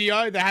retweeted a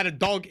video that had a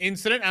dog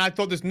incident, and I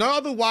thought there's no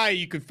other way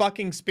you could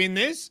fucking spin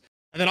this.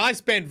 And then I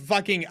spent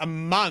fucking a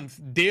month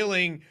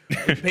dealing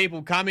with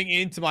people coming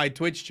into my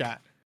Twitch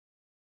chat,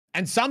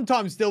 and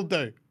sometimes still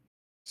do.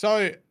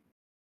 So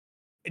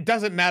it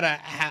doesn't matter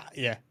how.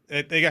 Yeah,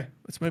 there you go.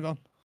 Let's move on.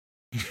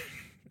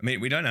 I mean,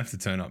 we don't have to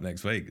turn up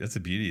next week. That's the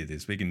beauty of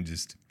this. We can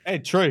just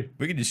True.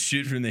 We can just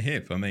shoot from the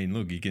hip. I mean,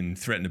 look, you can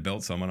threaten to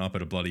belt someone up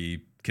at a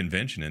bloody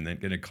convention and then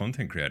get a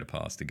content creator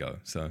pass to go.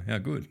 So how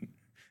good.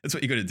 That's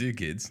what you got to do,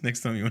 kids.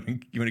 Next time you want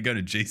to go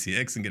to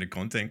GCX and get a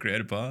content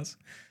creator pass,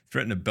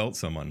 threaten to belt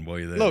someone while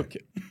you're there. Look,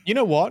 you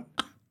know what?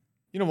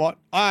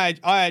 I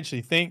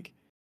actually think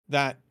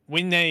that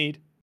we need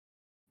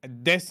a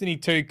Destiny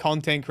 2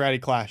 content creator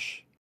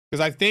clash.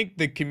 Because I think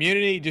the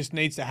community just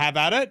needs to have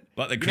at it.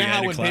 Like the You know how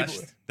creator when clash.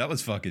 people- That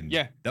was fucking.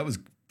 Yeah. That was.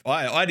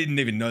 I didn't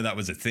even know that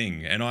was a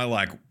thing, and I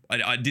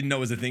didn't know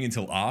it was a thing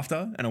until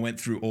after, and I went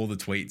through all the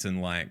tweets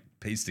and like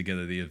pieced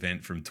together the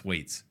event from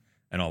tweets,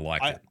 and I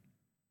liked it.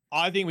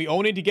 I think we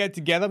all need to get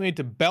together. We need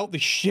to belt the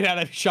shit out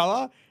of each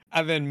other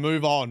and then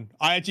move on.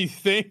 I actually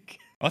think.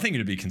 I think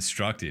it'd be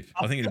constructive.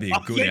 I think it'd be a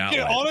good think it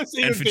outlet,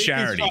 honestly and would for be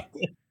charity.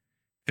 constructive.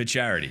 For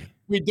charity.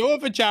 We do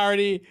it for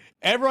charity.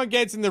 Everyone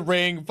gets in the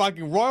ring.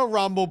 Fucking Royal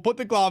Rumble. Put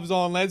the gloves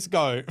on. Let's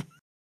go.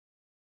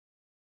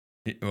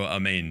 Well, I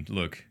mean,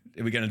 look,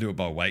 are we going to do it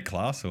by weight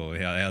class, or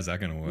how's that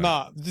going to work?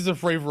 Nah, just a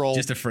free for all.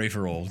 Just a free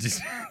for all.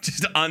 Just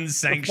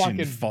unsanctioned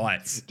fucking-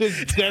 fights.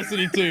 Just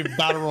Destiny 2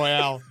 Battle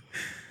Royale.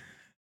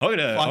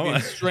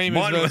 Fucking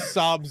streamers versus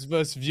subs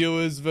versus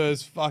viewers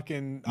versus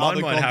fucking Mine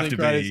other might have content to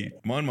creators. be.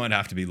 Mine might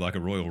have to be like a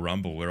Royal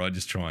Rumble where I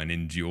just try and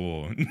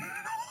endure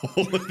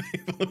all the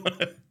people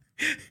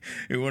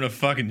who want a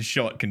fucking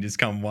shot can just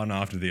come one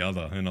after the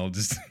other, and I'll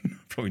just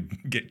probably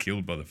get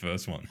killed by the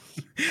first one.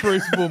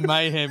 Crucible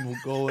Mayhem, we'll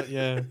call it.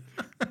 Yeah.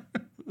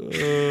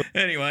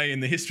 Anyway, in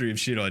the history of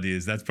shit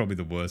ideas, that's probably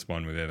the worst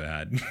one we've ever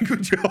had.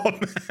 Good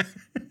job, man.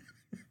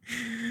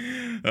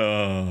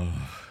 Oh,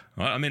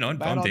 I mean, I'm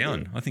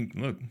down. I think.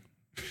 Look,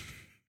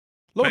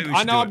 maybe we I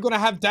should know do I'm it. gonna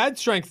have dad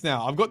strength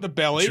now. I've got the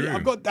belly. True.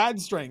 I've got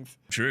dad strength.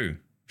 True.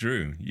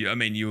 I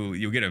mean,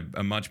 you'll get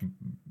a much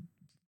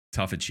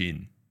tougher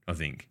chin, I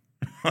think.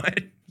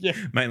 Right? Yeah.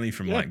 Mainly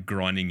from like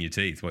grinding your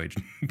teeth,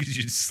 because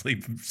you're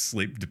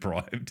sleep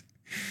deprived.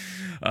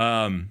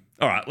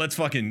 All right, let's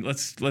whip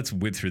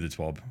through the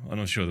TWAB. I'm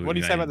not sure that What do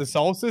you say about the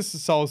Solstice? The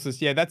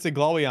Solstice, yeah, that's a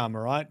glowy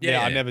armor, right?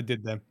 Yeah. I never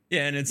did them.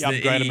 Yeah, and it's you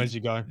upgrade them as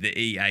you go. The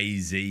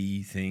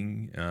EAZ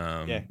thing.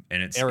 Yeah,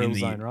 and it's aerial in the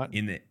zone, right?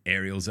 In the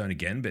aerial zone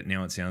again, but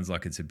now it sounds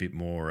like it's a bit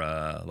more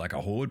like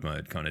a horde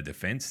mode kind of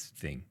defense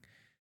thing.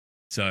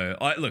 So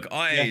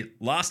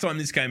last time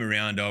this came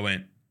around, I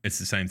went, it's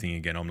the same thing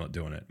again. I'm not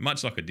doing it.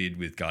 Much like I did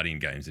with Guardian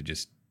games, it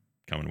just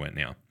come and went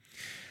now.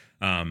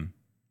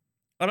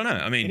 I don't know.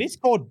 I mean, it is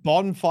called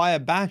Bonfire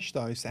Bash,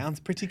 though. Sounds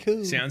pretty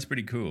cool. Sounds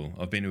pretty cool.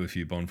 I've been to a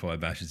few bonfire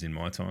bashes in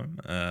my time.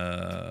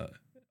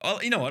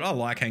 You know what? I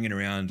like hanging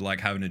around, like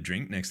having a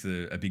drink next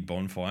to a big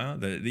bonfire.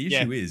 The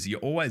issue is you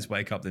always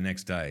wake up the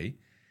next day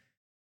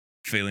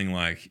feeling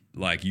like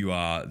you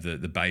are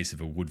the base of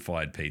a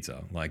wood-fired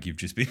pizza. Like you've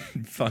just been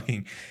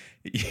fucking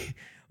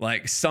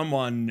like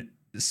someone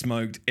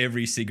smoked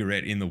every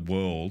cigarette in the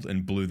world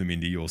and blew them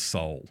into your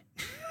soul.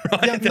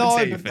 Right?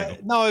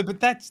 Yeah, but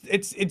that's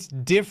it's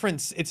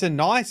different. It's a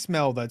nice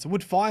smell though. It's a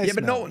wood fire smell. Yeah,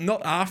 but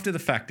not after the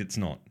fact. It's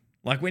not.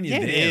 Like when you're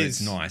there, it's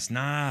nice.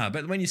 Nah,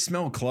 but when you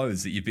smell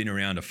clothes that you've been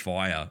around a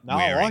fire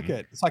wearing, I like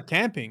it. It's like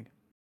camping.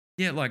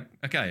 Yeah, like,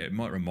 okay, it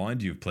might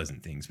remind you of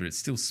pleasant things, but it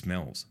still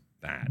smells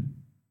bad.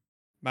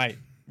 Mate,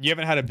 you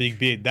haven't had a big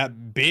beard.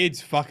 That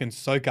beard's fucking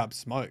soak up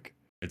smoke.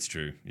 It's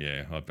true.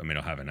 Yeah. I mean,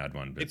 I haven't had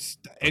one, but it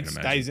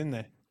stays in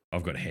there.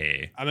 I've got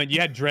hair. I mean,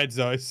 you had dreads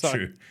though. So.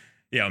 True.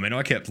 Yeah, I mean,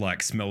 I kept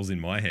like smells in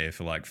my hair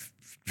for like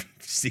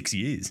 6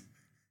 years.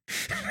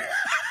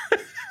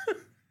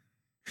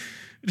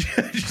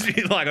 Just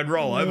be like, I'd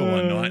roll over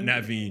one night and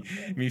have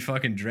me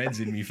fucking dreads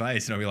in me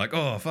face, and I'd be like,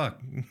 oh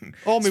fuck.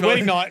 Oh, my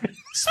wedding night.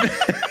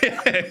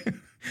 Yeah.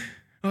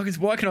 Oh, because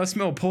why can I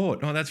smell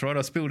port? Oh, that's right,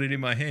 I spilled it in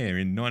my hair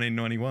in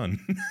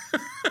 1991.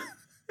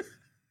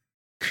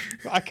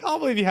 I can't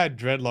believe you had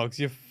dreadlocks.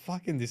 You're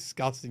fucking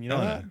disgusting. You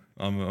know that?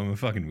 I'm a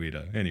fucking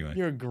weirdo. Anyway,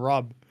 you're a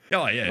grub.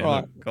 Oh yeah,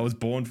 right. Look, I was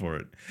born for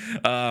it.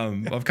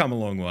 I've come a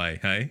long way.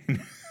 Hey,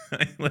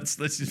 let's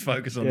just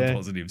focus on the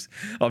positives.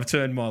 I've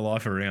turned my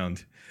life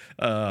around.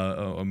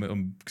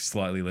 I'm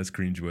slightly less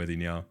cringeworthy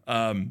now.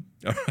 All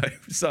right.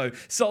 So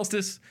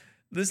Solstice,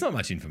 there's not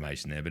much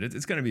information there, but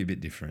it's going to be a bit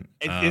different.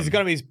 There's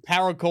going to be these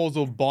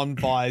paracausal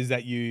bonfires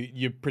that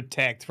you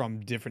protect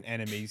from different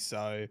enemies.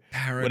 So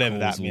whatever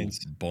that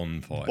means.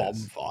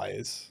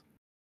 Bonfires.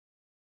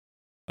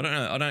 I don't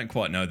know. I don't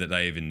quite know that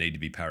they even need to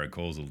be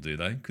paracausal, do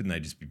they? Couldn't they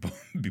just be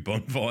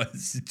bonfires?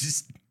 Is it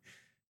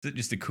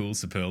just a cool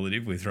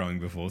superlative we're throwing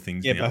before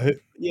things? Yeah, now?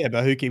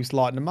 But who keeps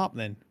lighting them up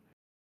then?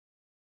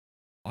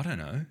 I don't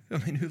know. I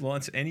mean, who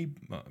lights any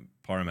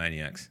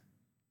pyromaniacs,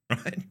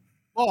 right?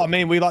 Well, I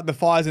mean, we light the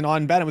fires in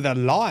Iron Banner with our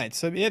lights.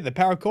 So yeah, the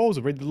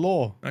paracausal. Read the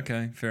law.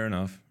 Okay, fair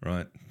enough.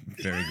 Right,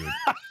 very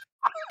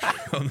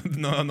good.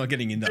 No, I'm not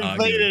getting into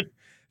arguing.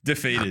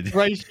 Defeated.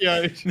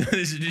 Ratioed.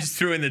 This is just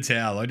threw in the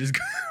towel. I just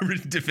got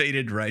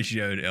defeated,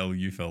 ratioed. L,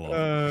 you fell off.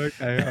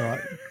 Okay, all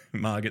right.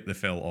 Margaret the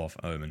fell off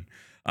omen.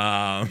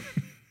 Right.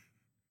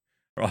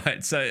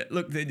 So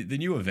look, the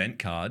new event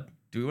card.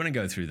 Do we want to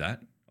go through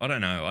that? I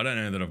don't know. I don't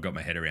know that I've got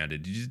my head around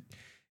it.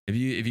 Have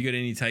you got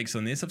any takes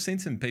on this? I've seen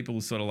some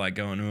people sort of like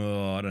going,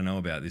 oh, I don't know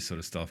about this sort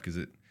of stuff because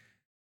it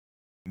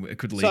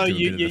could lead to a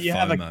bit of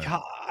a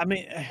FOMO. I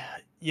mean,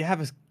 you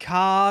have a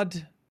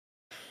card.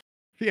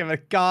 You have a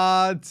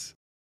card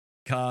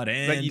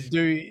and but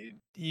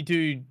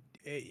you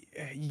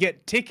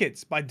get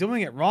tickets by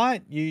doing it,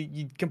 right?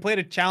 You complete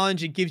a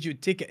challenge, it gives you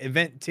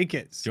event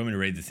tickets. Do you want me to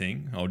read the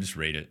thing? I'll just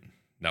read it.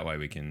 That way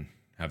we can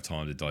have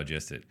time to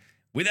digest it.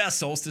 With our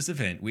Solstice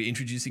event, we're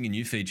introducing a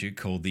new feature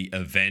called the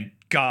Event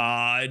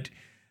Card.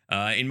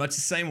 In much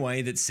the same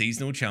way that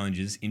Seasonal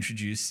Challenges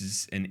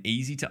introduces an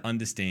easy to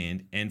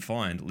understand and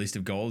find list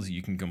of goals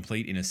you can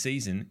complete in a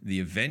season, the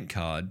Event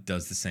Card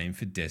does the same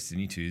for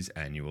Destiny 2's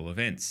annual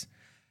events.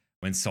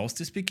 When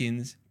Solstice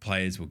begins,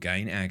 players will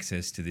gain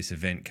access to this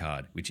event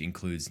card, which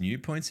includes new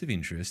points of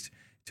interest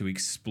to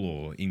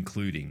explore,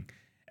 including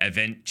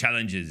event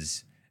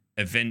challenges,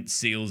 event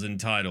seals and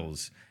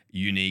titles,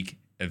 unique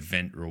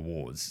event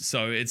rewards.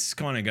 So it's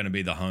kind of going to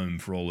be the home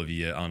for all of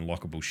your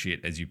unlockable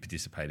shit as you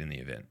participate in the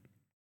event,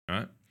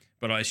 right?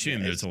 But I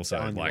assume that it's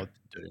also like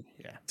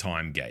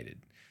time gated.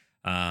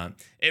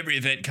 Every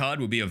event card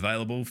will be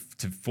available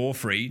for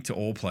free to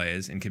all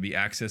players and can be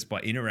accessed by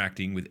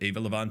interacting with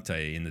Eva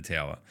Levante in the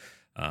tower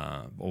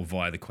or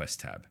via the quest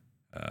tab.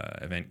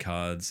 Event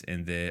cards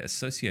and their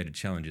associated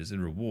challenges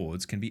and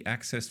rewards can be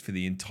accessed for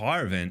the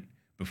entire event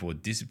before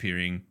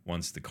disappearing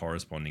once the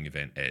corresponding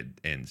event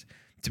ends.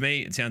 To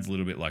me, it sounds a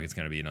little bit like it's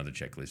going to be another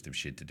checklist of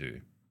shit to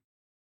do,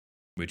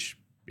 which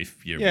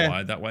if you're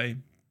wired that way,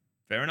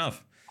 fair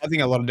enough. I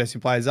think a lot of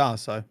Destiny players are,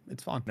 so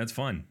it's fine. That's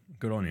fine.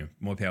 Good on you.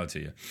 More power to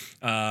you.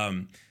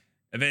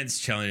 Events,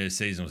 challenges,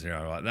 seasonals,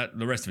 right? That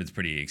the rest of it's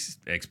pretty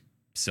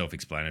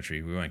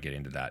self-explanatory. We won't get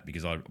into that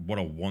because what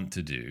I want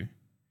to do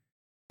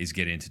is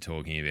get into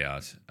talking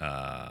about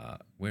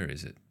where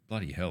is it?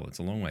 Bloody hell! It's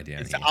a long way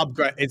down here.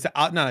 It's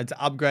an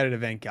upgraded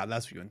event card.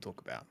 That's what you want to talk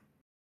about.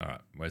 All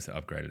right. Where's the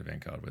upgraded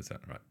event card? Where's that?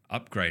 Right.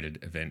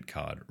 Upgraded event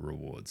card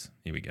rewards.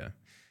 Here we go.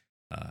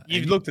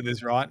 You've looked at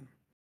this, right?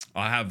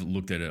 I have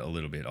looked at it a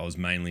little bit. I was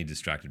mainly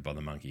distracted by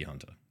the Monkey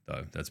Hunter,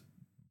 though. That's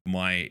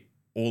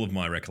all of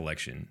my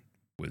recollection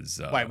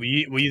was. Wait, were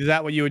you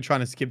that what you were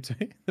trying to skip to?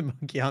 The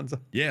Monkey Hunter?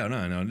 Yeah,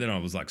 no. Then I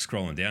was like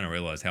scrolling down. I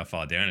realized how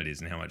far down it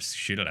is and how much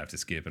shit I'd have to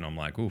skip. And I'm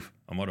like, oof,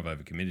 I might have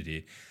overcommitted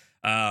here.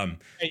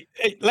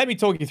 Hey, let me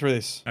talk you through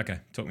this. Okay,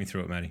 talk me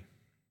through it, Matty.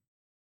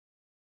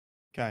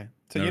 Okay.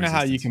 So No you know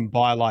how you resistance. can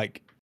buy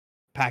like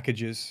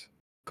packages,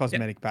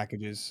 cosmetic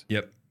packages.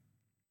 Yep.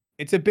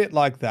 It's a bit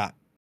like that.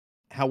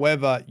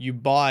 However, you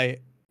buy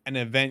an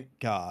event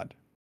card,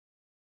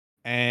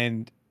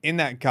 and in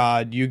that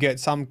card, you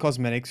get some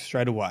cosmetics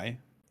straight away.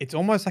 It's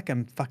almost like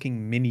a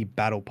fucking mini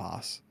battle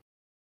pass.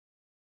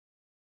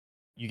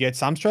 You get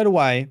some straight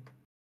away,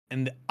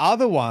 and the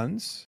other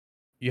ones,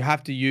 you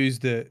have to use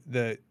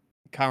the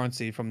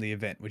currency from the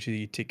event, which are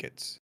your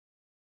tickets.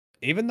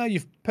 Even though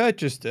you've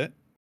purchased it,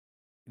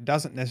 it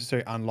doesn't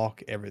necessarily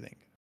unlock everything.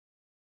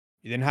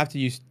 You then have to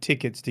use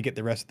tickets to get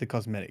the rest of the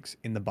cosmetics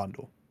in the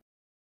bundle.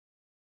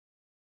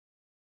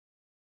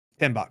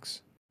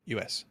 $10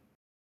 US.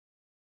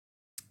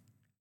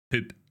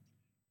 Poop.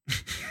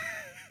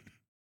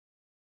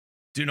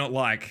 Do not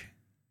like.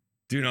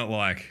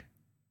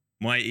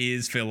 My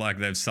ears feel like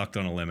they've sucked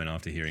on a lemon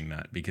after hearing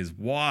that, because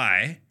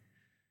why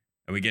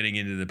are we getting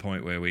into the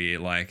point where we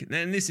like,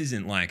 and this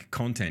isn't like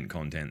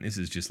content. This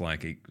is just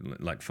like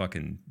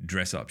fucking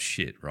dress up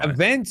shit, right?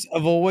 Events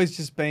have always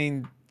just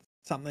been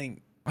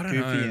something I don't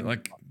goofy know. and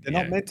Like they're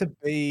not meant to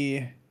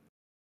be.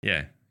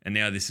 Yeah. And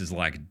now this is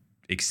like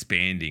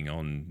expanding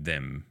on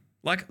them.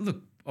 Like,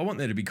 look, I want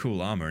there to be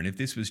cool armor. And if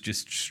this was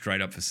just straight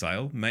up for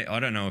sale, I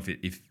don't know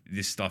if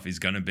this stuff is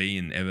going to be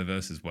in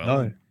Eververse as well.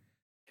 No.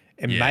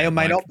 It may or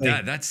may not be.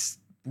 That's,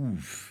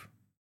 oof.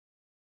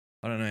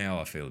 I don't know how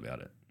I feel about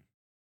it.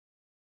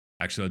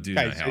 Actually, I do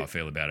know how I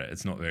feel about it.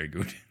 It's not very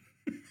good.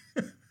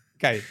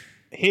 Okay.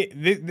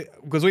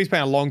 Because we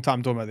spent a long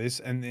time talking about this,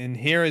 and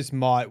here is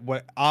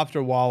after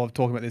a while of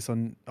talking about this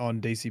on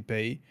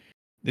DCP,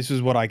 this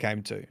was what I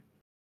came to,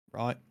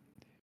 right?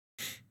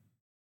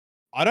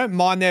 I don't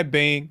mind there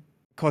being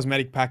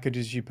cosmetic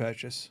packages you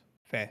purchase.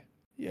 Fair.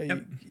 Yeah.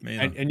 Yep,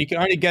 and you can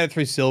only get it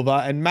through silver,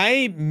 and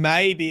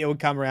maybe it will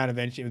come around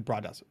eventually with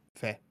Bright Dust.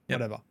 Fair. Yep.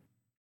 Whatever.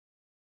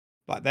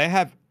 But they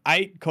have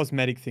 8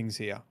 cosmetic things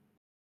here.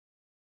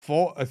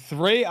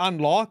 3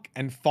 unlock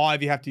and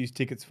 5 you have to use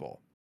tickets for.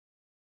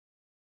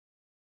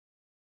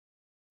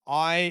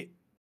 I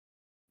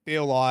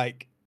feel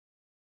like,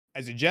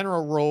 as a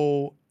general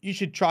rule, you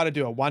should try to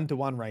do a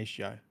 1-to-1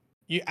 ratio.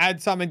 You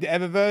add something to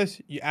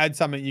Eververse, you add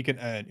something you can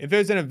earn. If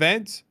there's an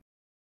event,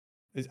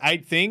 there's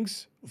 8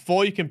 things,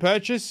 4 you can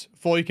purchase,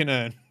 4 you can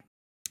earn.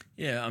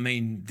 Yeah, I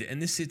mean, and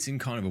this sits in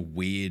kind of a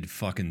weird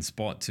fucking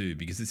spot too,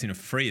 because it's in a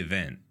free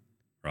event,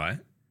 right?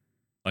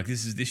 Like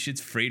this shit's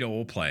free to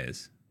all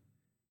players,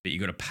 but you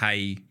got to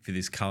pay for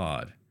this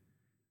card,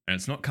 and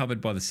it's not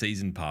covered by the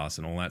season pass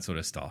and all that sort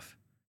of stuff.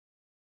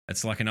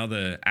 It's like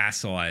another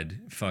asside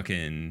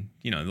fucking,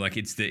 like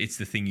it's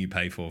the thing you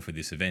pay for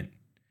this event.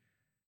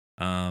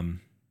 I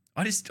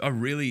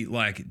really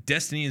like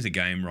Destiny as a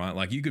game, right?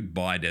 Like you could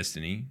buy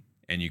Destiny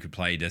and you could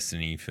play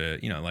Destiny for,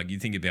 like you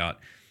think about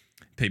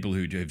people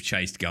who have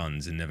chased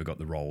guns and never got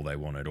the role they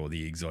wanted or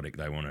the exotic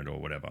they wanted or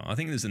whatever. I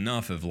think there's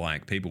enough of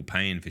like people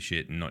paying for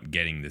shit and not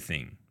getting the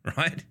thing,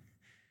 right?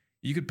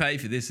 You could pay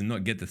for this and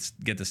not get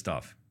the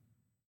stuff.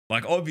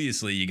 Like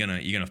obviously you're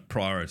gonna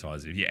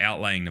prioritize it. If you're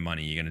outlaying the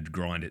money, you're gonna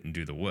grind it and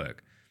do the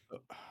work.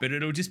 But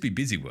it'll just be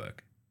busy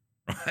work,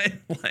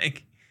 right?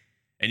 Like,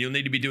 and you'll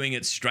need to be doing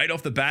it straight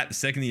off the bat the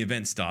second the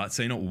event starts,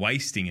 so you're not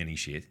wasting any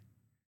shit,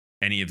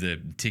 any of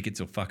the tickets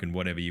or fucking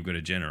whatever you've got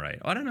to generate.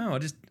 I don't know. I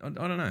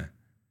don't know.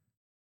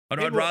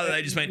 I'd rather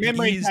they just went.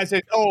 Memory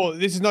said, "Oh,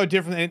 this is no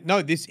different."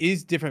 No, this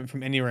is different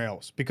from anywhere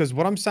else, because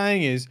what I'm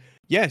saying is,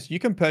 yes, you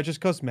can purchase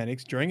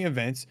cosmetics during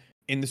events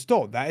in the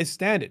store. That is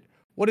standard.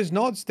 What is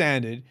not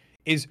standard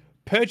is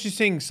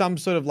purchasing some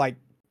sort of like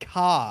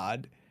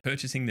card.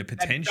 Purchasing the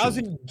potential.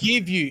 Doesn't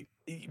give you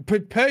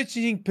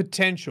purchasing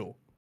potential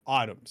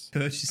items.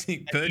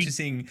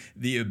 Purchasing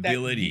the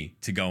ability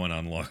to go and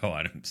unlock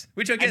items,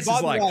 which I guess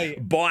is like way,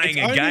 buying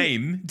a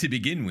game to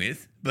begin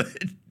with, but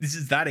this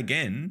is that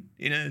again,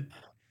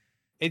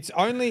 It's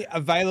only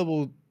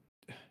available.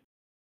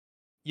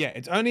 Yeah,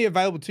 it's only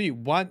available to you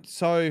once.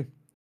 So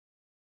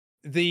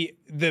I think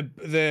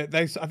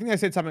they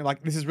said something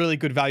like, "This is really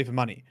good value for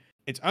money."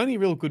 It's only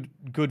real good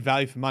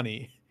value for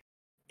money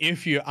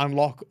if you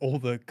unlock all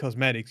the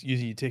cosmetics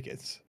using your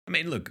tickets. I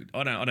mean, look,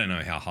 I don't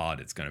know how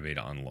hard it's going to be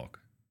to unlock.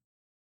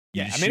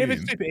 I mean, if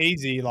it's super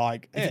easy,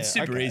 like if it's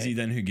super easy,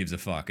 then who gives a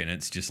fuck? And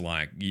it's just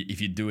like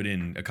if you do it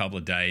in a couple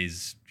of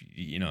days,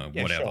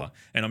 whatever. Sure.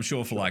 And I'm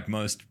sure for like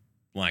most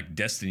like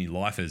Destiny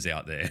lifers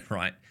out there,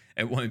 right,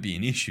 it won't be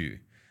an issue.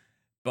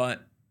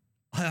 But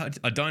I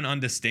don't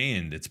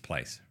understand its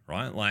place,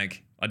 right?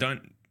 Like I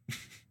don't.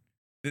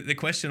 The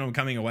question I'm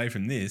coming away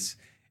from this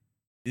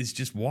is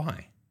just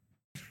why?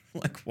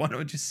 Like, why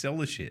not just sell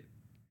the shit?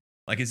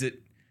 Like, is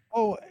it?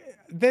 Oh,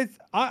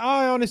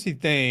 I honestly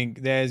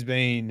think there's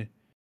been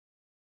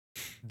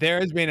there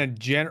has been a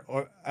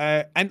general,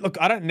 and look,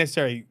 I don't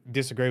necessarily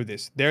disagree with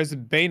this. There's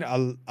been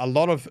a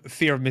lot of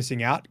fear of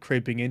missing out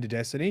creeping into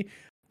Destiny,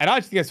 and I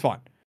just think it's fine.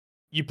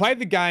 You play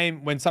the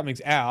game when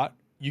something's out,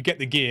 you get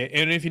the gear,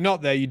 and if you're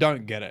not there, you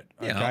don't get it.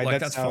 Okay, Yeah, like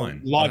that's how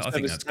fine. live I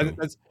think service-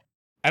 that's cool.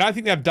 and I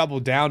think they've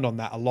doubled down on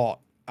that a lot.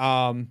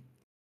 I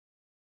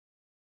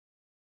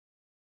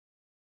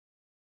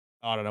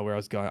don't know where I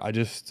was going. Were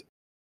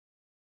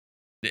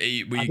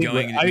you I think going? we're-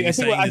 Were you I think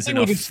saying we're- I there's think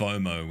we're enough just-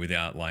 FOMO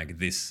without like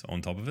this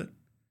on top of it?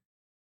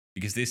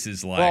 Because this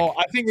is like, Well,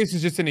 I think this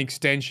is just an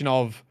extension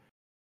of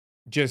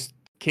just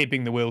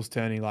keeping the wheels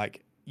turning.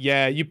 Like,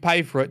 yeah, you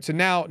pay for it, so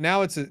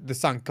now it's the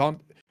sunk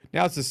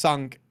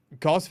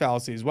cost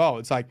fallacy as well.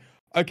 It's like,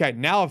 okay,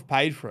 now I've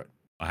paid for it.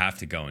 I have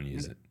to go and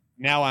use it.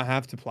 Now I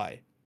have to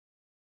play.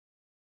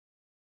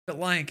 But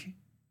like,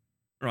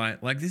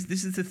 right, like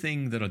this is the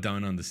thing that I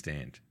don't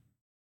understand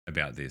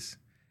about this.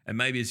 And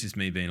maybe it's just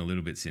me being a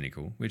little bit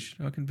cynical, which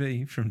I can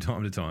be from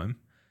time to time.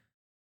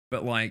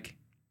 But like,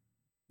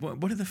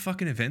 what are the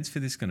fucking events for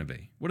this going to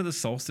be? What are the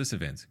solstice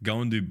events?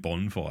 Go and do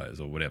bonfires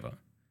or whatever.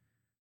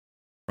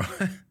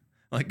 Right?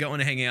 Like go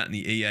and hang out in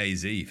the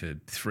EAZ for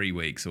 3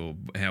 weeks or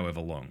however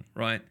long,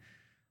 right?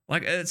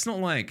 Like it's not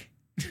like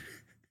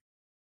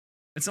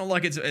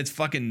it's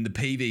fucking the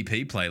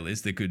PvP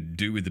playlist that could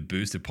do with the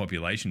boost of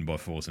population by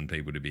forcing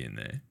people to be in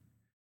there.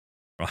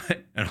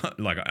 Right? And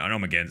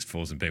I'm against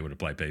forcing people to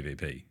play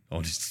PvP.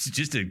 Or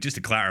just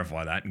to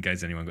clarify that in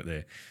case anyone got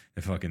their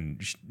fucking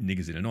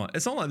niggers in tonight.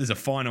 It's not like there's a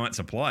finite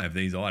supply of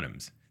these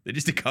items. They're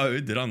just a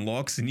code that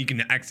unlocks and you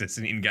can access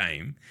it in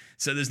game.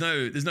 So there's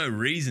no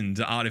reason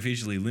to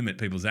artificially limit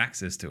people's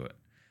access to it.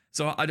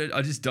 So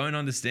I just don't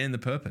understand the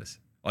purpose.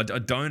 I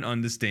don't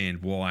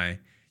understand why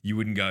you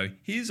wouldn't go,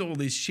 here's all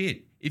this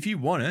shit. If you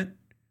want it,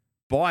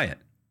 buy it.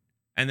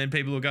 And then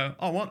people will go,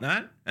 I want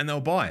that, and they'll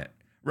buy it.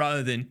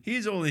 Rather than,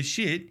 here's all this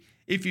shit.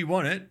 If you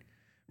want it,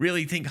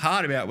 really think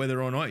hard about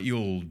whether or not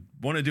you'll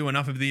want to do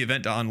enough of the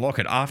event to unlock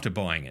it after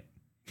buying it.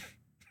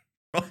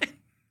 Right?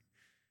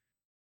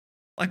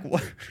 Like,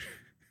 what?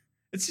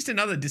 It's just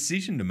another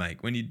decision to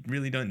make when you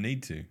really don't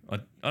need to.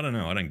 I don't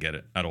know. I don't get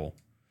it at all.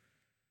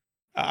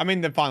 I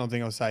mean, the final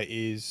thing I'll say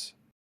is,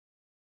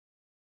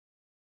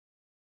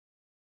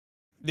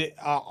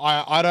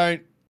 I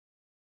don't.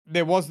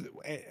 There was,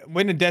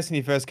 when the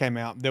Destiny first came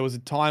out, there was a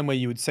time where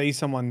you would see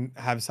someone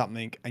have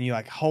something and you're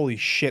like, holy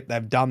shit,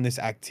 they've done this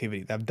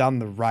activity. They've done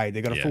the raid.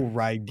 They've got a full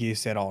raid gear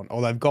set on,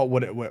 or they've got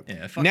what it worked.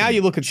 Yeah, now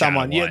you look at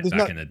someone, Shadowlight there's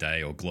back in the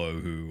day, or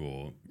Glowwho,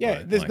 or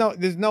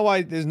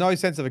right, there's no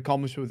sense of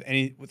accomplishment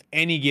with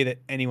any gear that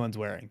anyone's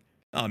wearing.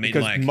 I mean,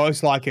 because like,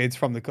 most likely it's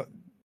from the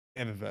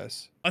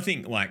Eververse. I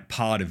think like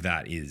part of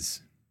that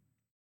is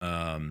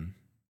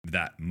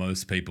that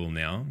most people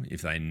now,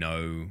 if they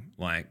know,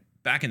 like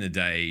back in the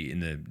day, in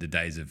the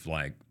days of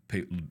like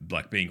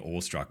being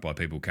awestruck by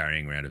people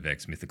carrying around a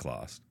Vex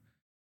Mythoclast,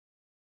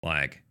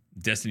 like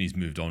Destiny's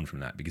moved on from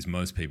that because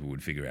most people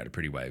would figure out a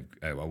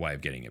way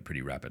of getting it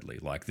pretty rapidly.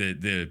 Like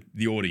the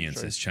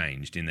audience has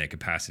changed in their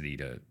capacity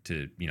to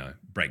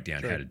break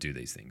down how to do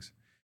these things.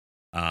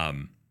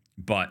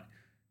 But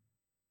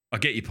I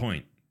get your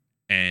point,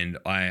 and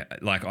I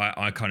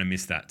kind of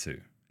miss that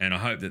too. And I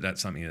hope that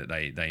that's something that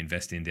they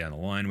invest in down the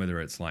line,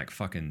 whether it's like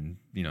fucking,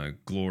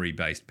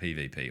 glory-based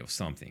PvP or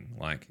something.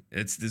 Like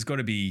there's got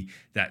to be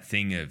that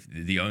thing of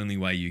the only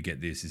way you get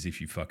this is if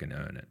you fucking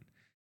earn it.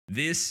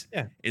 This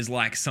is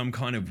like some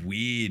kind of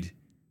weird,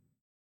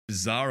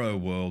 bizarro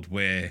world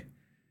where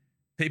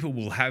people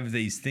will have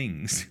these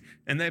things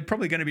and they're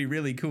probably going to be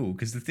really cool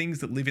because the things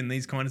that live in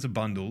these kinds of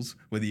bundles,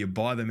 whether you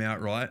buy them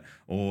outright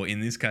or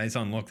in this case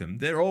unlock them,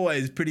 they're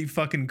always pretty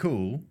fucking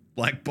cool,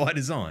 like by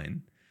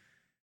design.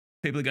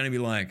 People are going to be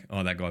like,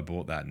 oh, that guy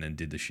bought that and then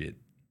did the shit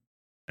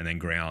and then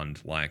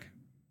ground like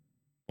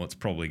what's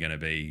probably going to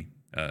be,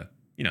 a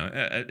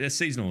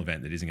seasonal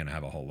event that isn't going to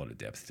have a whole lot of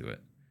depth to it.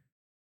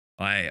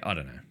 I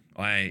don't know.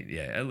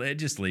 It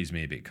just leaves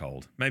me a bit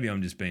cold. Maybe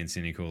I'm just being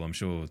cynical. I'm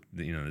sure that,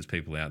 there's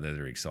people out there that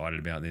are excited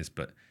about this,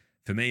 but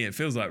for me, it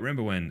feels like,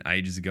 remember when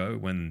ages ago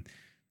when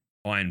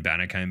Iron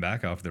Banner came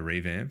back after the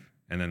revamp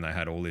and then they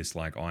had all this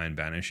like Iron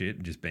Banner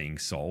shit just being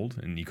sold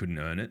and you couldn't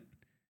earn it?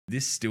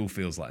 This still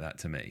feels like that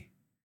to me.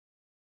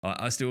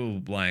 I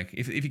still like,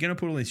 if you're going to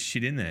put all this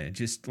shit in there,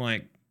 just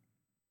like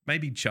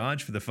maybe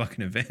charge for the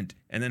fucking event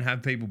and then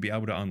have people be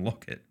able to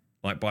unlock it,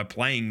 like by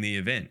playing the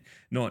event,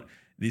 not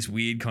this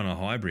weird kind of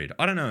hybrid.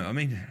 I don't know. I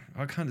mean,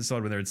 I can't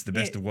decide whether it's the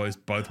best of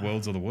both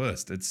worlds or the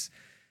worst. It's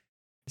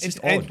just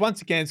odd. And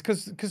once again, it's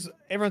because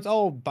everyone's,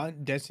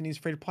 Destiny's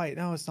free to play.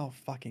 No, it's not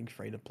fucking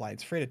free to play.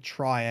 It's free to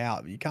try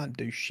out. You can't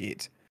do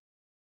shit.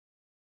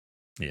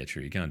 Yeah,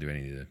 true. You can't do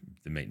any of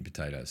the meat and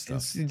potato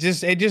stuff.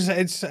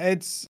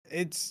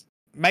 It's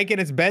making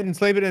its bed and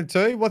sleeping in it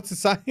too. What's the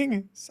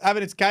saying? It's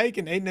having its cake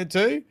and eating it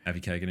too. Have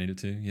your cake and eat it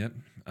too. Yep.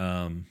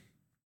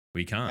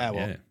 We can't.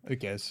 Well, who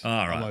cares?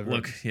 All right.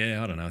 Look,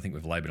 I don't know. I think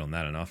we've laboured on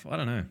that enough. I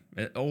don't know.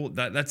 All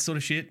that sort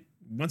of shit.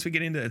 Once we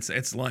get into it,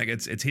 it's like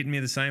it's hitting me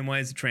the same way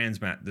as the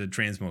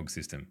transmog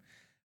system.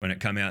 When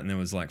it came out and there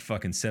was like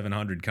fucking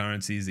 700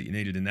 currencies that you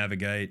needed to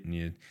navigate,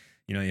 and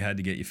You know, you had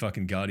to get your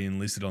fucking Guardian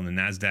listed on the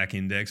NASDAQ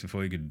index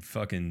before you could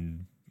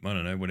fucking, I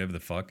don't know, whatever the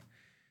fuck.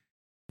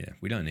 Yeah,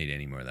 we don't need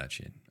any more of that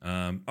shit.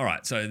 All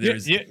right, so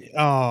there's...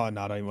 Oh,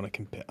 no, I don't even want to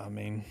compare. I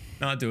mean...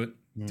 No, do it.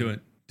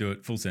 Do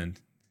it. Full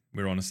send.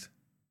 We're honest.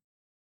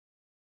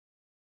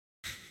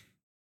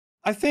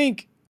 I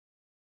think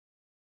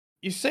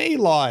you see,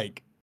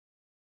 like,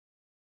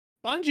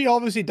 Bungie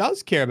obviously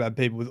does care about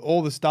people with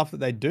all the stuff that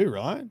they do,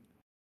 right?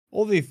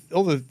 All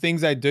the things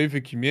they do for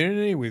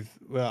community with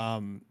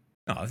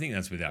No, I think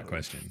that's without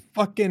question.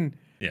 fucking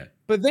Yeah.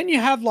 But then you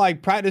have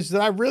like practices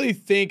that I really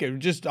think are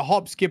just a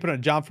hop, skip, and a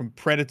jump from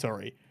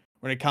predatory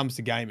when it comes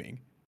to gaming.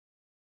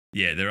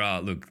 Yeah, there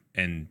are. Look,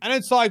 and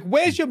it's like,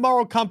 where's your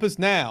moral compass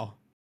now?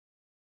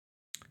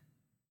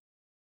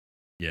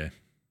 Yeah.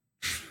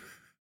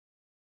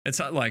 It's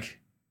like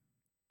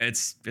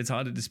it's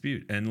hard to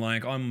dispute. And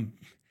like I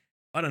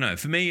don't know.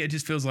 For me, it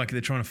just feels like they're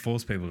trying to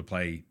force people to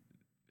play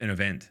an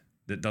event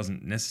that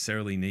doesn't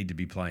necessarily need to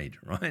be played,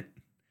 right?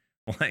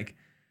 Like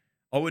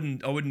I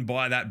wouldn't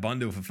buy that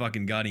bundle for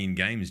fucking Guardian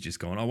Games just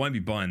gone. I won't be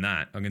buying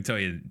that. I can tell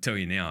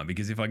you now,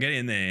 because if I get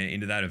in there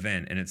into that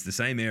event and it's the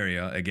same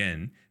area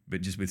again, but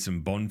just with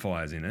some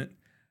bonfires in it,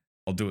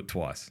 I'll do it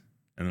twice.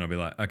 And then I'll be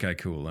like, okay,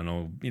 cool. And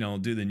I'll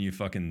do the new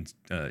fucking,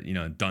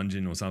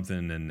 dungeon or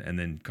something and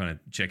then kind of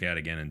check out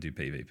again and do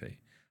PvP.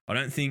 I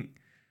don't think,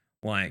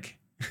 like,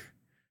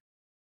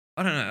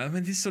 I don't know. I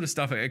mean, this sort of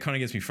stuff, it kind of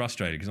gets me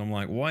frustrated because I'm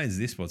like, why is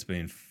this what's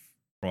being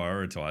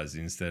prioritized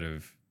instead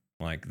of,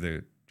 like,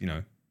 the,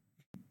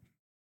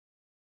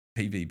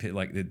 PvP,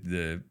 like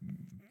the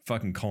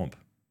fucking comp?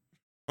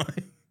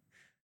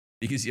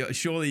 Because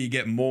surely you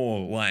get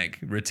more, like,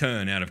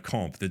 return out of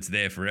comp that's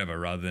there forever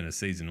rather than a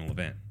seasonal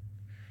event.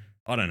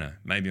 I don't know.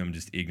 Maybe I'm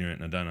just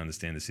ignorant and I don't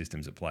understand the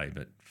systems at play,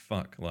 but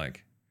fuck,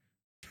 like.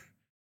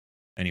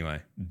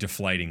 Anyway,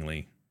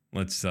 deflatingly,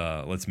 let's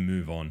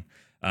move on.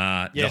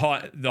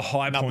 The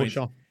high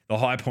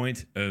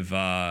point of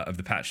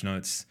the patch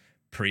notes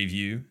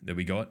preview that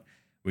we got,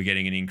 we're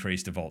getting an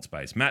increase to vault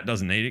space. Matt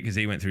doesn't need it because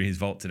he went through his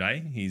vault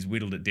today. He's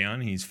whittled it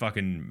down. He's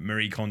fucking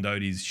Marie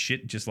Kondo'd his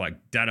shit just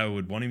like Dado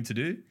would want him to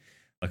do,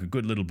 like a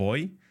good little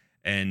boy.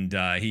 And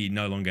he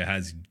no longer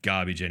has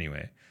garbage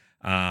anywhere.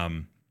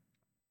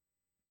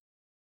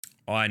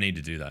 I need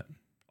to do that.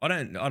 I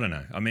don't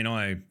know. I mean,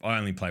 I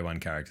only play one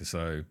character,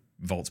 so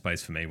vault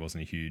space for me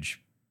wasn't a huge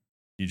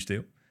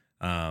deal.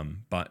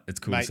 But it's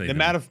cool to see the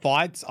amount of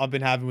fights I've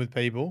been having with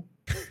people.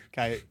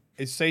 Okay,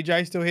 is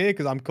CJ still here?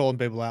 Because I'm calling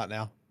people out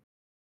now.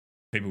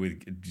 People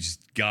with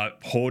just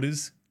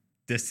hoarders,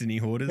 Destiny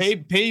hoarders.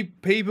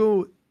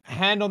 People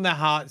hand on their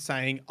heart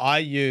saying, I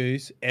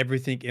use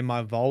everything in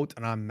my vault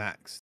and I'm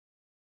maxed.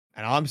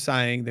 And I'm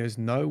saying there's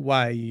no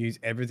way you use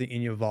everything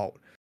in your vault.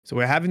 So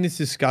we're having this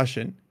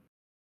discussion.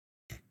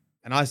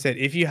 And I said,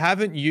 if you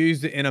haven't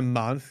used it in a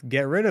month,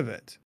 get rid of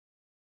it.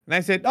 And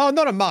they said, oh,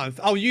 not a month.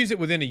 I'll use it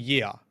within a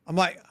year. I'm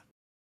like,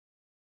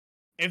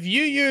 if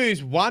you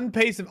use one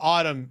piece of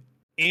item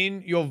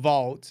in your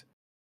vault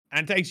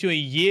and it takes you a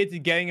year to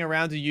getting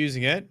around to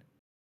using it,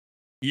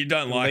 you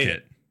don't like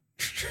it.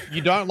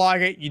 You don't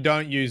like it, you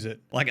don't use it.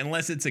 Like,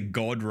 unless it's a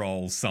god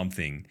roll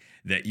something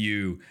that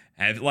you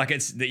have, like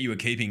it's that you are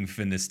keeping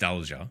for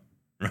nostalgia,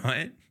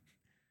 right?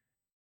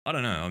 I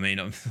don't know. I mean,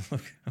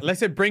 look,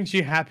 unless it brings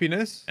you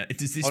happiness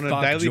on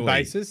a daily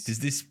basis. Does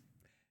this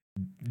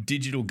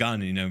digital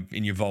gun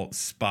in your vault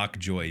spark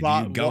joy? Do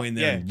you go in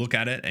there and look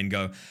at it and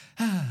go,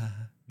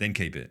 then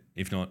keep it?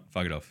 If not,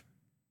 fuck it off.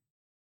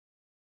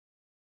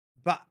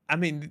 But I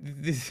mean,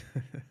 this.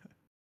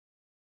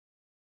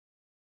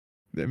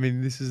 I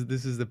mean, this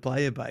is the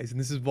player base, and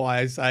this is why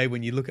I say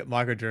when you look at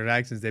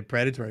microtransactions, they're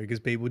predatory because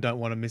people don't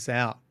want to miss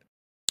out.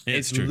 Yeah,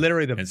 it's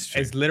literally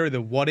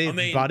the what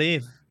if, but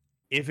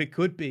if it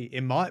could be,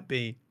 it might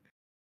be.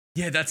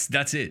 Yeah,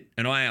 that's it.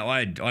 And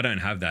I don't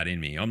have that in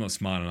me. I'm not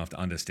smart enough to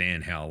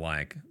understand how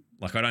like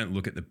I don't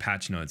look at the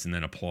patch notes and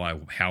then apply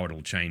how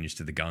it'll change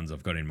to the guns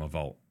I've got in my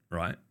vault,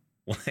 right?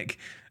 Like,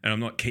 and I'm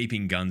not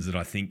keeping guns that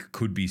I think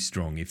could be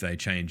strong if they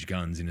change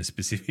guns in a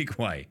specific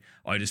way.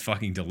 I just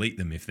fucking delete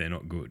them if they're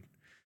not good.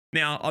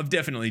 Now, I've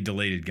definitely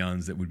deleted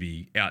guns that would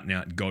be out and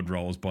out god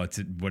rolls by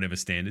whatever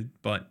standard,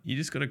 but you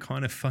just got to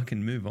kind of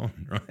fucking move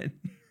on, right?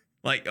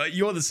 Like,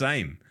 you're the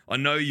same. I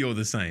know you're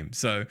the same.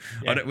 So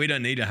we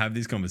don't need to have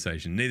this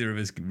conversation. Neither of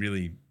us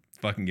really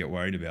fucking get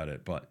worried about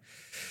it. But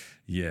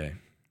yeah,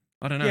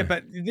 I don't know. Yeah,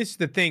 but this is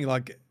the thing.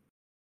 Like,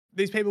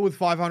 these people with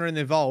 500 in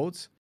their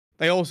vaults,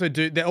 they also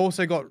do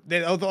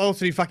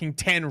fucking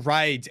 10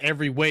 raids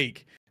every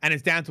week, and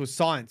it's down to a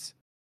science.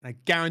 I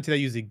guarantee they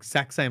use the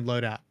exact same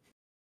loadout.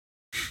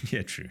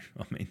 Yeah, true.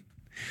 I mean,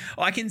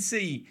 I can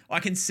see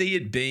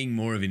it being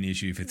more of an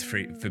issue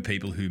for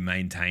people who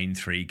maintain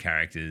 3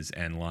 characters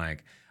and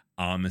like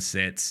armor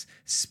sets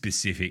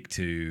specific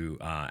to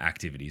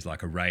activities,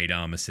 like a raid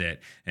armor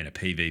set and a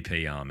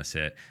PvP armor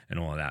set and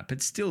all of that.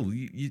 But still,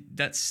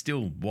 that's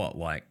still what,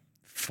 like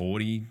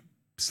 40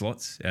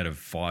 slots out of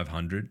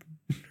 500.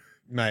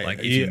 Mate, like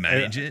if you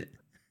manage it.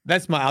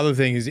 That's my other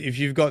thing is if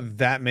you've got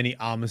that many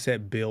armor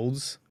set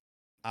builds,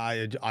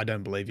 I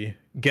don't believe you.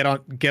 Get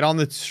on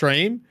the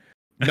stream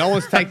No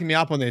one's taking me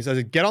up on this. I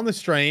said, get on the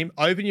stream,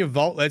 open your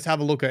vault, let's have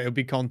a look at it. It'll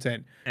be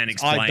content. And I don't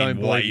explain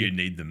why believe you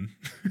need them.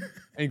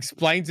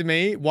 Explain to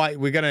me why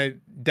we're gonna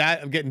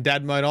I'm getting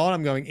dad mode on.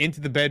 I'm going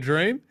into the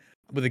bedroom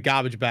with a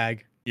garbage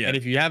bag. Yeah. And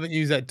if you haven't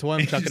used that toy,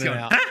 I'm chucking it going,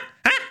 out.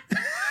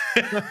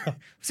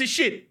 What's this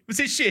shit? What's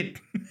this shit?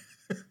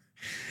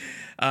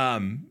 I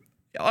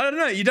don't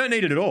know. You don't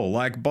need it at all.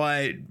 Like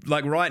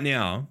right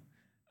now,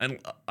 and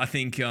I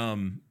think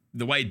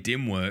the way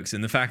Dim works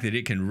and the fact that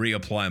it can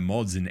reapply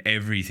mods and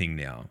everything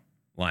now,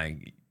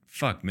 like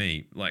fuck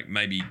me, like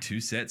maybe 2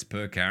 sets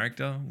per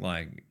character.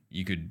 Like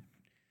you could,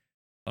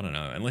 I don't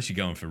know, unless you're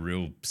going for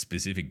real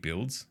specific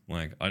builds.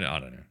 Like I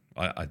don't know.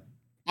 I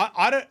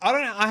don't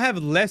know. I have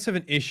less of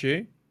an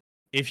issue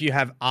if you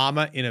have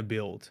armor in a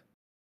build.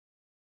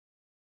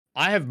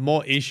 I have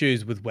more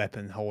issues with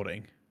weapon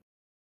holding.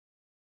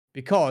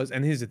 Because,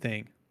 and here's the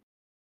thing.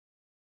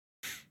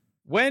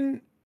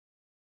 When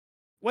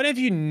have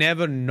you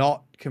never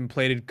not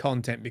completed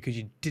content because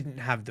you didn't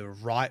have the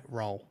right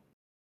role?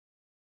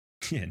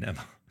 Yeah,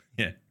 never.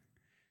 Yeah. In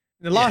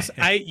the last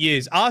 8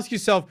 years, ask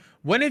yourself,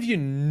 when have you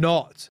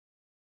not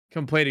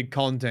completed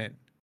content?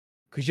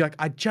 Because you're like,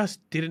 I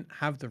just didn't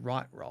have the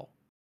right role.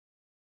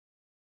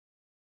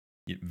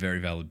 Yeah, very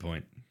valid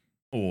point.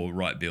 Or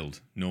right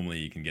build. Normally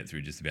you can get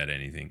through just about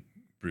anything,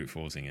 brute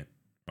forcing it,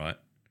 right?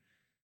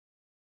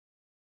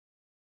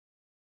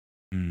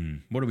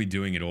 What are we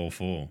doing it all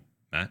for,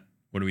 Matt?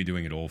 What are we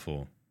doing it all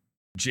for?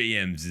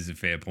 GMs is a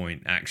fair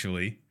point,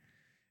 actually.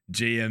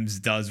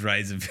 GMs does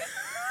raise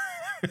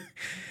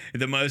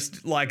the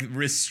most like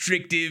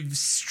restrictive,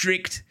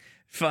 strict,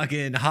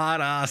 fucking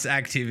hard ass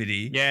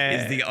activity.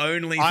 Yeah, is the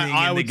only thing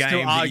in the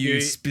game that you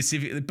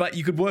specifically. But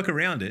you could work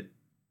around it.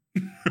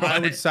 Right? I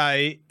would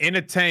say in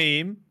a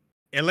team,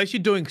 unless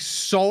you're doing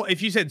solo.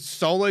 If you said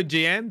solo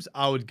GMs,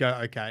 I would go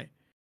okay.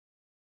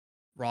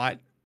 Right.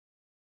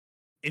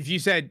 If you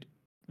said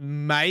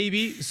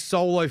maybe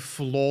solo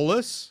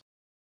flawless,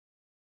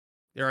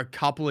 there are a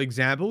couple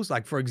examples.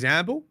 Like for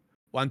example,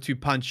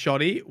 1-2 punch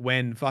shoddy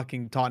when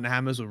fucking Titan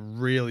hammers were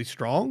really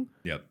strong.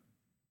 Yep.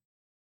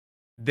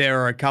 There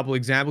are a couple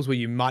examples where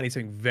you might need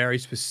something very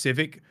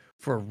specific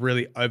for a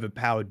really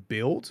overpowered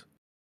build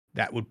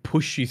that would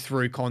push you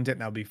through content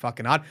that would be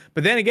fucking hard.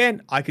 But then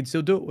again, I could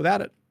still do it without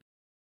it.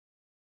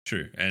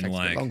 True. And Takes a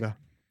bit like longer.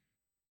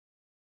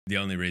 The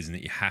only reason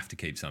that you have to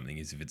keep something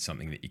is if it's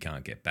something that you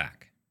can't get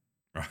back.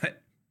 Right?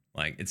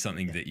 Like it's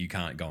something that you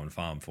can't go and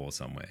farm for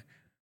somewhere.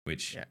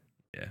 Which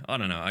yeah, I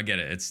don't know. I get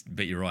it.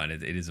 But you're right.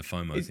 It is a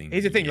FOMO thing.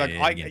 Here's the thing: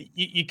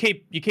 you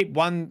keep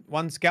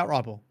one scout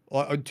rifle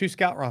or 2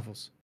 scout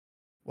rifles.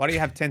 Why do you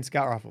have 10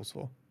 scout rifles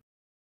for?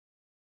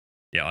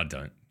 Yeah, I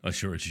don't. I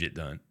sure as shit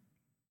don't.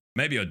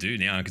 Maybe I do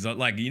now because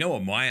you know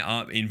what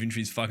my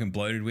inventory's fucking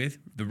bloated with?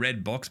 The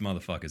red box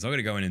motherfuckers. I got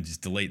to go in and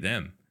just delete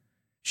them.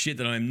 Shit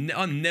that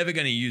I'm never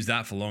going to use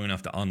that for long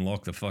enough to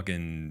unlock the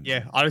fucking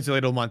I just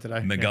deleted all mine today.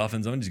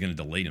 MacGuffins. I'm just going to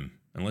delete them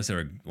unless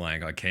they're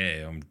like I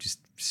care. I'm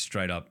just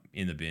straight up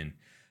in the bin.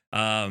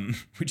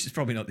 Which is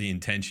probably not the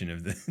intention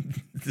of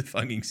the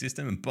fucking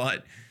system,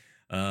 but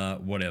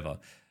whatever.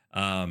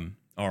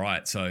 All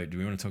right, so do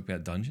we want to talk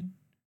about dungeon?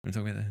 Want to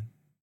talk about that?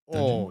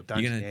 Oh,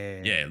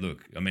 dungeon. Yeah.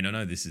 Look, I mean, I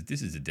know this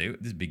is a deal.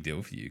 This is a big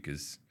deal for you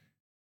because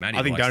Matty.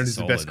 I think dungeon is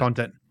the best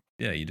content.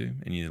 Yeah, you do,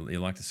 and you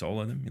like to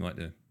solo them. You like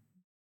to.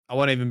 I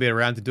won't even be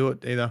around to do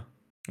it either.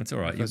 That's all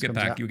right. You'll get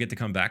back. You'll get to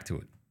come back to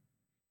it.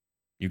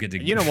 You get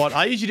to. You know what?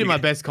 I usually do my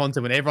best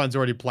content when everyone's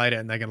already played it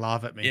and they can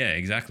laugh at me. Yeah,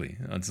 exactly.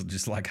 It's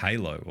just like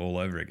Halo all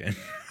over again.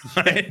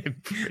 Yeah,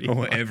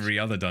 or every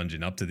other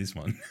dungeon up to this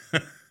one.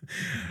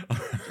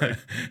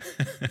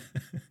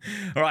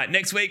 All right,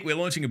 next week we're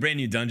launching a brand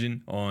new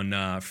dungeon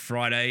on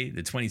Friday,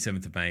 the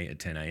 27th of May at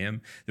 10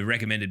 a.m. The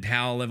recommended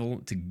power level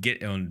to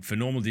get on for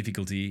normal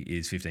difficulty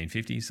is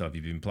 1550. So if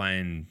you've been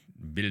playing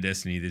a bit of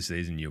Destiny this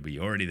season, you'll be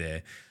already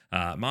there.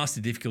 Master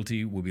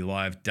difficulty will be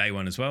live day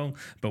 1 as well,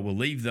 but we'll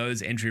leave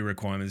those entry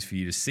requirements for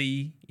you to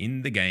see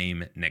in the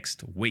game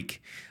next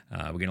week.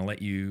 We're going to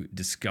let you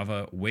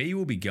discover where you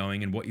will be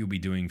going and what you'll be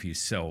doing for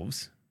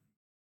yourselves,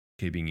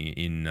 keeping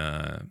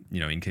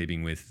in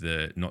keeping with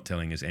the not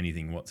telling us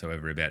anything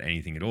whatsoever about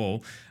anything at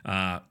all.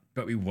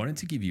 But we wanted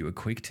to give you a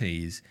quick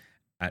tease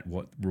at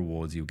what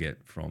rewards you'll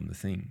get from the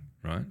thing,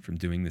 right? From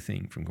doing the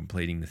thing, from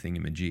completing the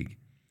thingamajig.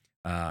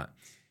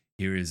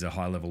 Here is a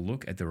high-level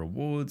look at the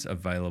rewards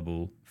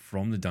available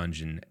from the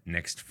dungeon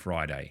next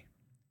Friday.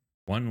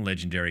 1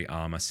 legendary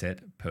armor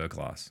set per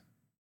class.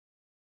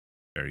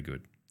 Very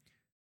good.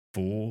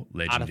 4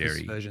 legendary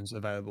Artifice versions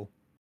available.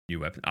 New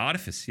weapon.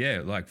 Artifice,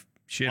 yeah. Like,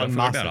 shit, I On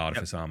forgot master, about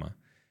Artifice armor.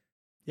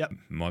 Yep.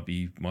 Might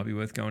be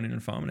worth going in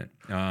and farming it.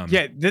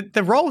 Yeah,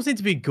 the rolls need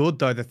to be good,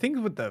 though. The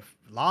thing with the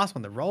last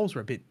one, the rolls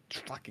were a bit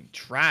fucking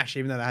trash,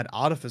 even though they had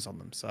Artifice on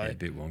them. So yeah, a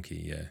bit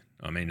wonky, yeah.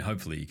 I mean,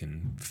 hopefully you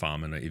can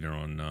farm it either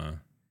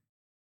on...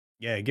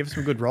 yeah, give us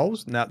some good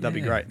rolls, and that'd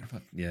be great.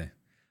 Yeah.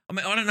 I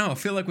mean, I don't know. I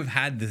feel like we've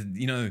had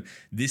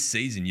this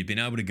season, you've been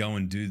able to go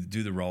and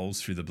do the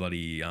rolls through the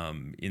bloody,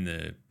 in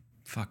the,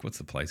 what's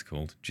the place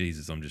called?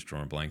 Jesus, I'm just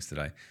drawing blanks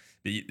today.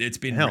 It's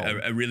been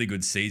Helm? a really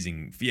good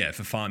season,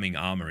 for farming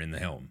armor in the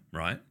helm,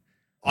 right?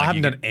 I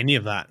haven't done any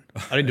of that.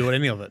 I didn't do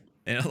any of it.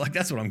 And like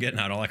that's what I'm getting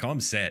at. Like I'm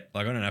set.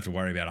 Like I don't have to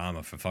worry about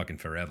armor for fucking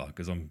forever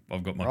because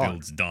I've got my Right.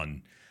 builds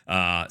done.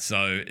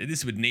 So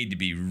this would need to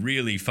be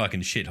really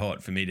fucking shit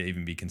hot for me to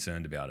even be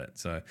concerned about it.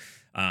 So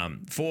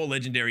 4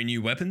 legendary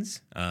new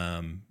weapons.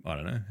 I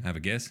don't know. Have a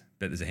guess.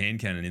 Bet there's a hand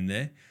cannon in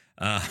there.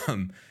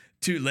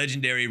 2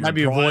 legendary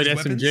Maybe avoid reprise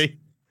weapons. SMG.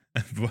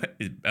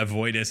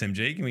 Avoid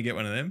SMG. Can we get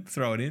one of them?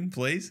 Throw it in,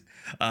 please.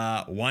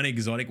 1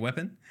 exotic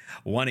weapon.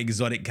 1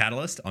 exotic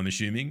catalyst, I'm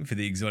assuming, for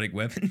the exotic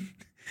weapon.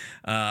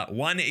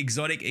 1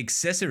 exotic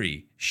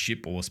accessory,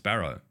 ship or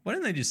sparrow. Why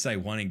don't they just say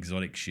 1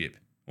 exotic ship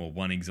or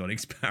 1 exotic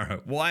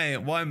sparrow?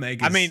 Why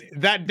make it? I mean,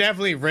 that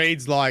definitely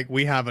reads like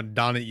we haven't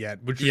done it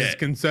yet, which is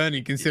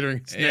concerning considering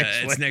it's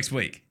next week. Next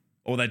week.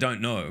 Or they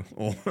don't know.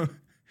 Or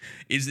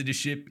is it a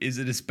ship? Is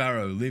it a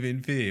sparrow? Live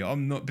in fear.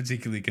 I'm not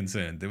particularly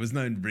concerned. There was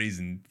no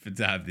reason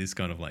to have this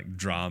kind of like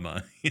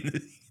drama in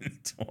the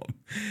top.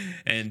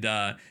 And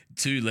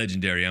 2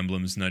 legendary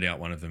emblems. No doubt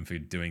one of them for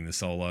doing the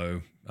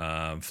solo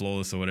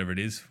flawless or whatever it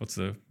is.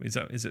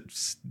 Is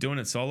it doing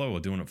it solo or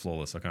doing it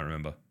flawless? I can't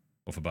remember.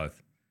 Or for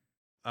both.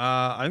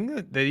 I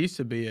think there used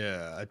to be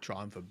a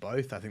triumph for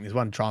both. I think there's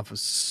one triumph for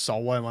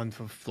solo, one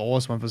for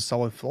flawless, one for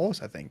solo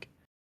flawless, I think.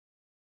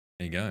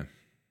 There you go.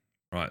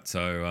 Right,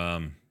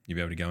 so you'll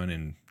be able to go in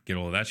and get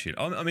all of that shit.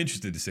 I'm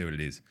interested to see what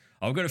it is.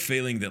 I've got a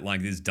feeling that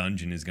like this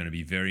dungeon is going to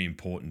be very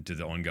important to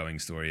the ongoing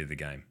story of the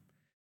game.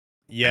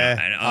 Yeah,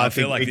 and I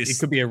feel like it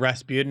could be a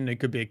Rasputin, it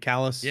could be a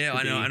Callus. Yeah,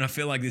 I know, and I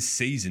feel like this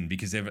season,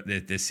 because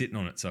they're sitting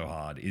on it so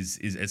hard, is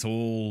it's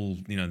all,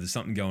 there's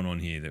something going on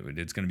here that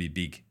it's going to be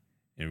big.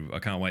 I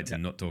can't wait to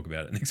not talk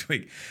about it next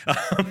week.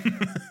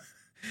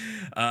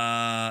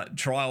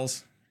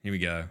 Trials, here we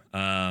go.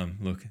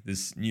 Look,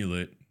 this new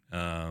loot,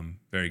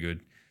 very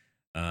good.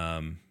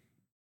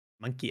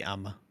 Monkey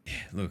armor. Yeah,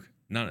 look,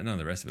 none of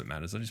the rest of it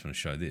matters. I just want to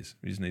show this.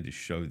 We just need to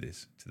show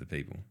this to the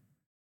people.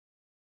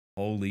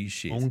 Holy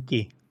shit.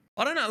 Monkey.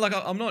 I don't know. Like,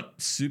 I'm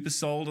not super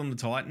sold on the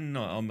Titan.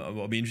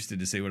 I'll be interested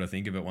to see what I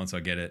think of it once I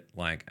get it,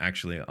 like,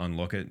 actually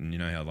unlock it. And you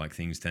know how, like,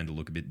 things tend to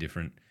look a bit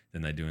different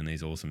than they do in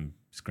these awesome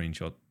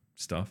screenshot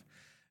stuff.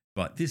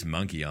 But this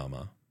monkey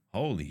armor,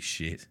 holy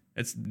shit.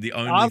 It's the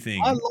only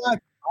thing. I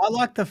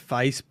like the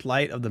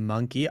faceplate of the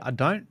monkey. I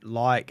don't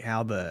like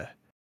how the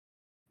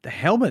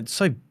helmet's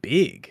so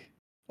big.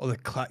 Or the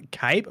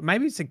cape.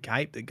 Maybe it's a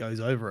cape that goes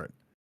over it.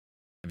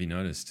 Have you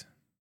noticed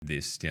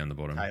this down the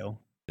bottom? Tail.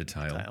 The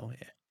tail. Tail,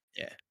 yeah.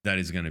 That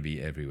is going to be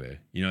everywhere.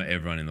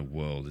 Everyone in the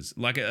world is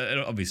like, it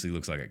obviously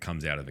looks like it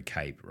comes out of a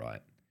cape,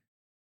 right?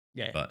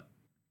 Yeah. But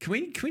can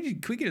we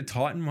get a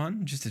Titan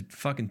one? Just a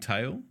fucking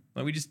tail?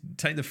 Like we just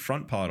take the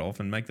front part off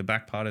and make the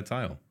back part a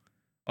tail.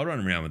 I'd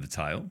run around with the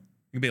tail.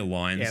 It could be a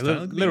lion's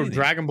tail. Little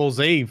Dragon Ball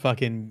Z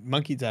fucking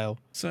monkey tail.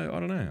 So I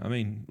don't know. I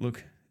mean,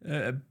 look,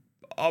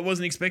 I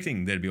wasn't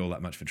expecting there to be all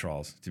that much for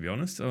trials, to be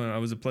honest. I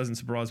was a pleasant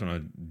surprise when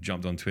I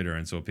jumped on Twitter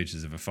and saw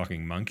pictures of a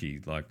fucking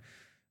monkey. Like,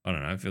 I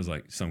don't know. It feels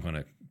like some kind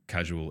of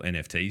casual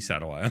NFT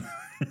satire.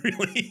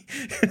 Really?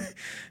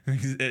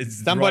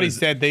 Somebody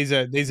said these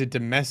are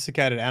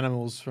domesticated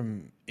animals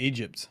from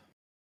Egypt.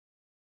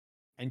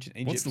 Ancient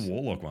Egypt. What's the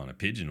warlock one? A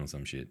pigeon or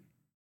some shit?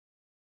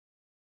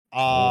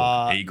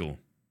 Eagle,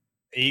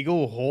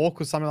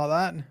 hawk, or something like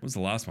that. What was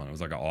the last one? It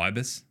was like an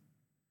ibis.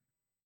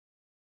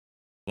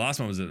 The last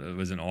one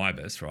was an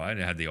ibis, right?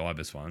 It had the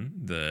ibis one.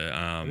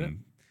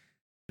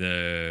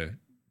 The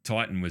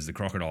Titan was the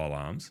crocodile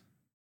arms,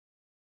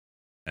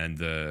 and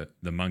the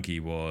monkey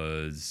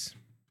was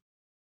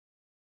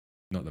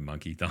not the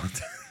monkey. The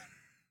hunter.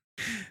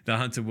 The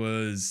hunter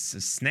was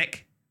a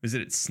snack. Was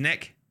it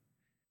snack?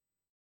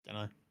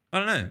 I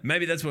don't know.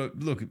 Maybe that's what.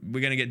 Look,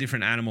 we're going to get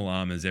different animal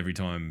armors every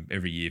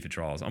year for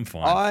trials. I'm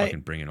fine.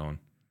 Fucking bring it on.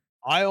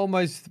 I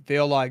almost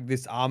feel like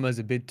this armor is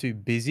a bit too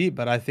busy,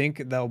 but I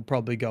think they'll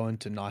probably go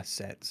into nice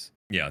sets.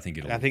 Yeah, I think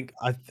it'll. I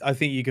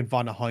think you can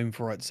find a home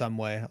for it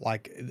somewhere,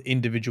 like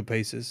individual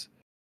pieces.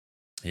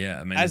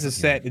 Yeah, I mean, as a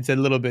set, it's a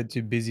little bit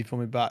too busy for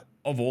me. But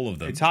of all of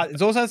them, it's hard.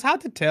 It's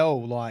hard to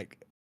tell,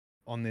 like,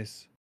 on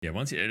this. Yeah,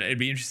 it'd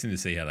be interesting to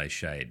see how they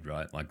shade,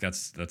 right? Like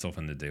that's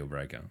often the deal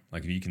breaker.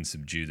 Like if you can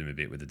subdue them a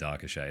bit with a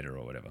darker shader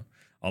or whatever.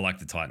 I like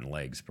the Titan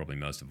legs probably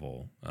most of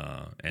all,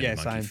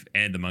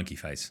 and the monkey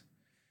face.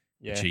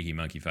 Yeah. The cheeky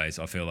monkey face.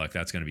 I feel like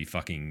that's going to be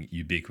fucking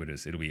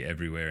ubiquitous. It'll be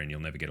everywhere and you'll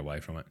never get away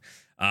from it.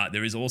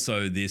 There is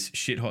also this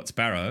shit hot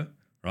sparrow,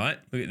 right?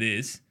 Look at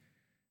this.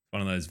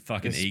 One of those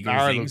fucking eagle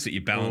things that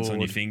you balance on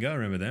your finger.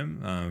 Remember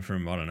them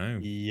from, I don't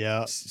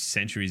know,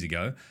 centuries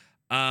ago.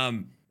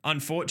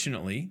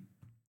 Unfortunately,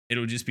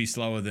 it'll just be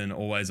slower than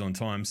always on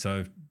time,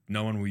 so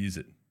no one will use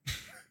it.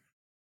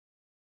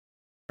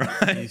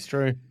 Right? It's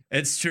true.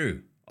 It's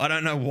true. I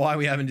don't know why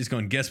we haven't just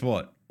gone, guess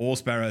what? All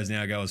sparrows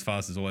now go as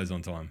fast as always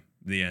on time.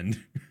 The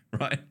end.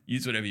 Right?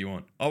 Use whatever you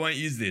want. I won't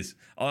use this.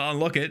 I'll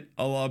unlock it.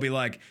 I'll be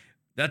like,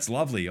 that's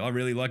lovely. I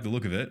really like the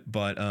look of it,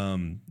 but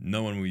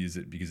no one will use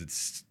it because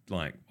it's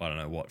like, I don't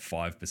know what,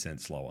 5%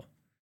 slower.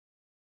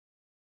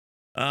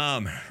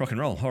 Rock and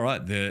roll. All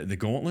right. The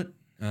gauntlet.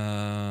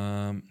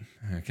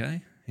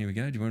 Okay, here we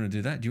go. Do you want to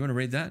do that? Do you want to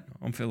read that?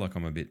 I feel like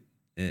I'm a bit.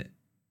 Yeah.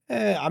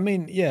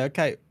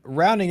 Okay.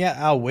 Rounding out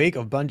our week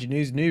of Bungie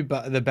news,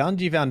 the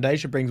Bungie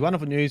Foundation brings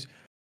wonderful news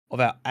of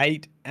our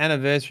 8th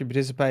anniversary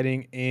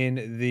participating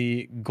in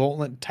the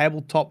Gauntlet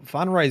Tabletop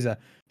Fundraiser.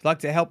 If you'd like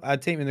to help our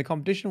team in the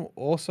competition, we're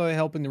also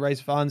helping to raise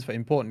funds for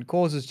important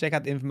causes. Check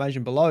out the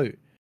information below.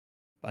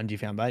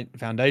 Bungie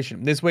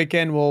Foundation. This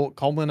weekend will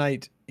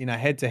culminate in a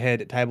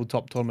head-to-head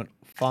tabletop tournament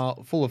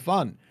full of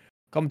fun,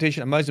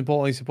 competition, and most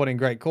importantly, supporting a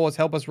great cause.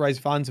 Help us raise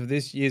funds for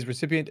this year's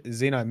recipient,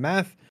 Xeno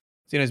Math.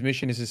 Xeno's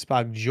mission is to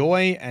spark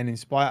joy and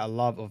inspire a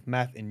love of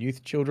math in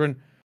youth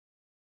children.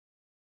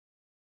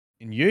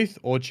 In youth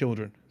or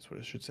children, that's what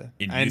it should say.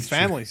 And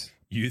families.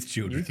 Youth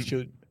children.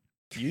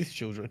 Youth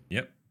children.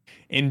 Yep.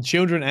 In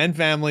children and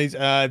families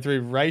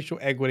through racial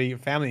equity,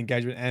 family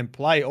engagement, and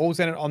play, all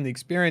centered on the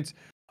experience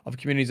of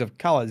communities of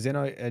color.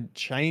 Xeno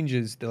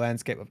changes the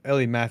landscape of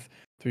early math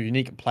through a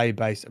unique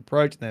play-based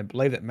approach, and they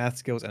believe that math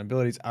skills and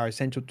abilities are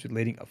essential to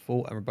leading a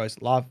full and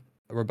robust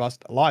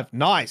life.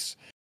 Nice.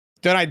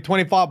 Donate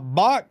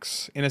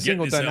 $25 in a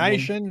single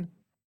donation. Emblem.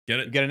 Get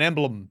it? Get an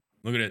emblem.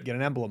 Look at it. Get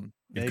an emblem.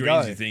 There if you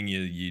green's go. your thing,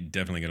 you're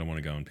definitely going to want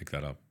to go and pick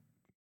that up.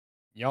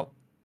 Yep.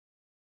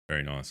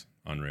 Very nice.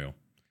 Unreal.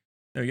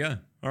 There we go.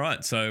 All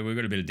right. So we've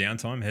got a bit of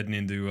downtime heading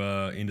into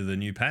the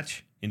new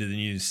patch, into the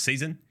new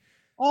season.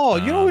 Oh,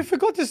 you know what we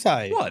forgot to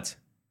say? What?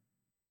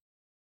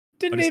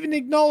 Didn't even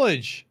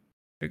acknowledge.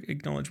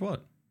 Acknowledge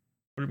what?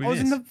 What did we I miss?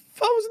 was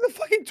in the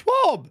fucking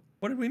TWAB.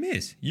 What did we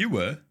miss? You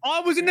were?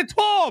 I was in the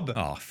TWAB.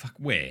 Oh, fuck.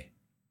 Where?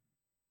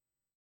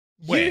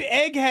 You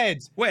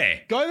eggheads.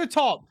 Where? Go to the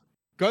top.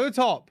 Go to the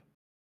top.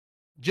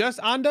 Just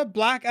under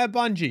Black at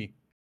Bungie.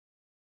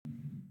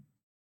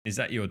 Is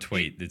that your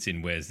tweet that's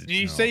in Where's the Do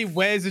you see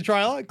Where's the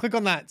Trailer? Click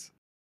on that.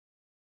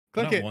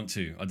 Click it.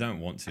 I don't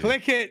want to.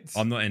 Click it.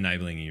 I'm not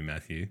enabling you,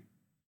 Matthew.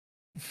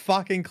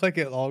 Fucking click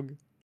it, Log.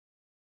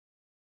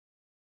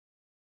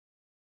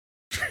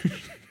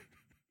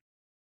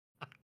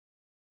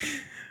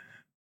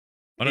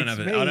 I don't have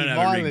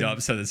it rigged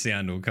up so the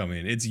sound will come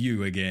in. It's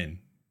you again.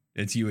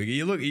 It's you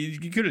again.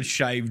 You could have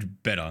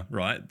shaved better,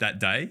 right? That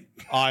day.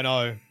 I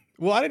know.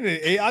 Well, I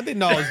didn't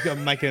know I was going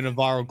to make it a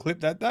viral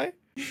clip that day.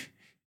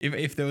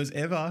 If there was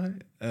ever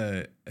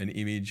an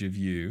image of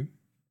you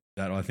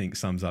that I think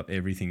sums up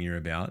everything you're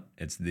about,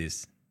 it's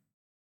this.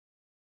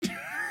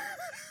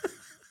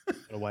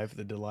 Gotta wait for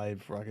the delay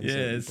before I can see it.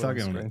 Yeah, it's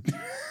sucking on it.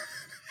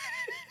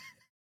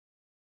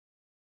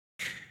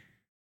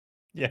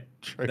 Yeah,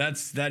 true.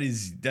 That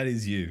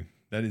is you.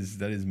 That is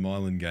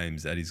Mylan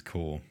Games at his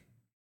core.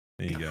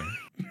 There you go.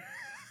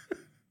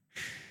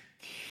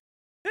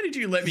 How did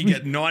you let me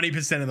get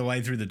 90% of the way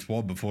through the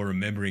TWAB before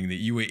remembering that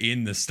you were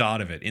in the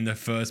start of it, in the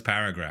first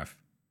paragraph?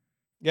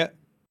 Yeah.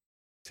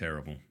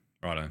 Terrible.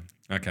 Righto.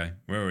 Okay,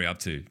 where are we up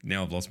to?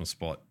 Now I've lost my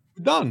spot.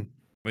 We're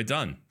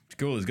done.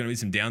 Cool. There's going to be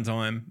some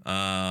downtime.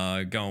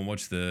 Go and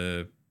watch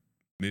the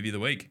movie of the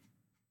week.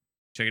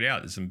 Check it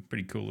out. There's some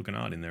pretty cool looking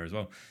art in there as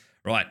well.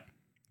 Right.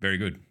 Very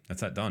good.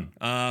 That's that done.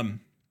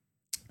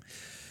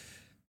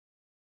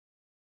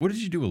 What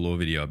did you do a lore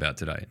video about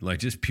today? Like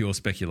just pure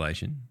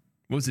speculation?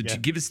 What was it? Yeah.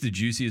 Give us the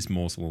juiciest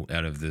morsel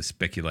out of the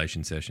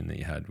speculation session that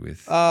you had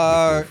with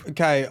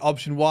okay,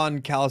 option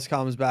 1, Callus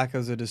comes back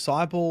as a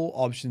disciple.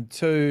 Option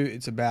 2,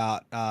 it's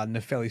about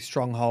Nefeli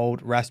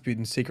Stronghold,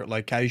 Rasputin's secret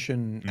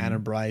location. Anna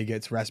Bray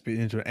gets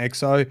Rasputin into an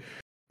exo.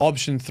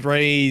 Option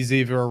 3,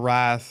 Ziva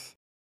Wrath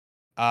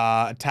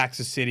attacks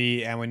the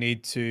city, and we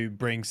need to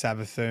bring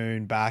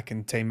Savathun back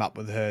and team up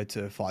with her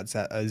to fight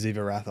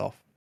Ziva Wrath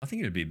off. I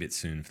think it'd be a bit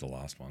soon for the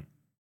last one.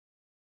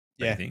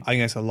 Yeah, I think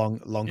that's a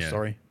long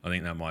story. I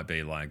think that might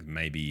be like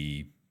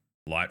maybe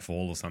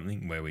Lightfall or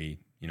something where we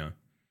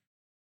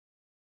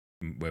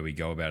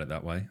go about it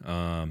that way.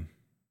 I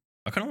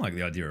kind of like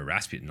the idea of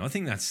Rasputin. I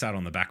think that's sat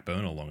on the back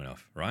burner long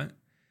enough, right?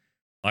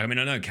 Like, I mean,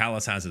 I know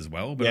Callus has as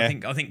well, but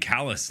I think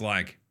Callus,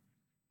 like,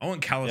 I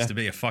want Callus to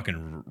be a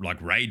fucking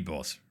like raid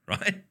boss,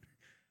 right?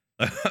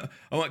 I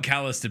want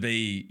Callus to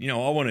be,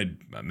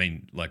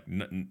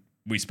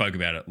 we spoke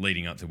about it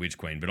leading up to Witch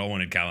Queen, but I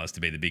wanted Callus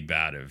to be the big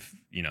bad of,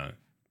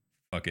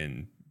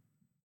 fucking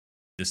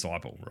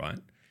disciple, right?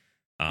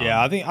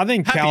 I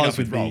think Callus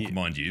would roll, be,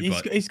 mind you.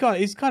 He's got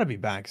to be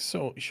back,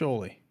 so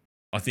surely.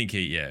 I think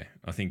maybe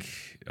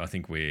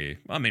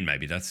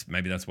that's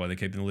why they're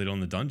keeping the lid on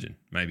the dungeon.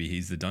 Maybe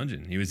he's the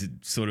dungeon. He was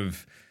sort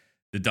of,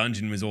 the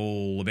dungeon was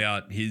all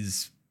about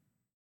his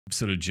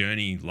sort of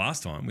journey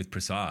last time with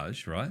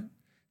Presage, right?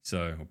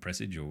 So, or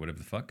Presage or whatever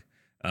the fuck.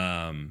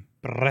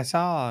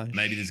 Presage.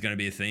 Maybe there's going to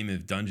be a theme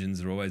of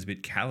dungeons are always a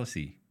bit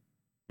callousy.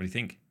 What do you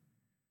think?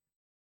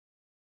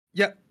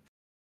 Yep.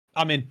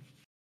 I'm in.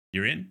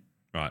 You're in?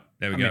 Right.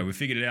 There we go. We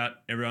figured it out,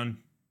 everyone.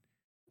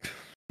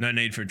 No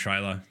need for a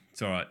trailer.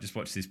 It's all right. Just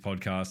watch this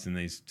podcast and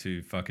these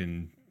two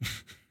fucking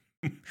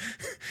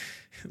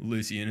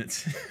loose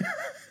units.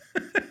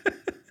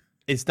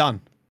 It's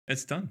done.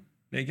 It's done.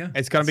 There you go.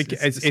 It's going to be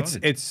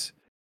it's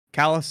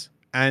Callus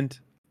and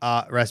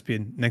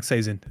Rasputin next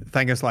season.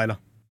 Thank us later.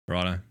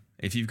 Righto.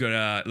 If you've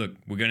got look,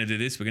 we're going to do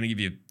this. We're going to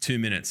give you 2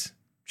 minutes.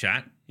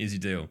 Chat, here's your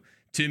deal.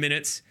 2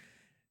 minutes.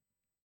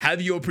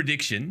 Have your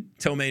prediction.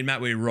 Tell me and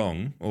Matt we're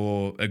wrong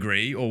or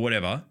agree or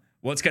whatever.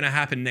 What's going to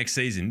happen next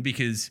season,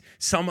 because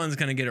someone's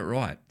going to get it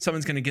right.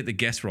 Someone's going to get the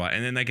guess right,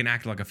 and then they can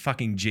act like a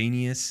fucking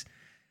genius.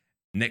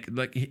 And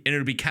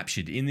it'll be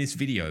captured in this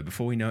video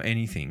before we know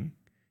anything.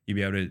 You'll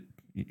be able to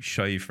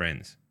show your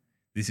friends.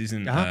 This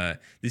isn't a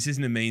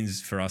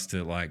means for us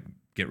to like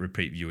get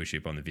repeat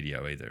viewership on the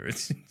video either.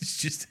 It's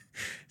just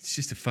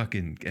a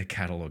fucking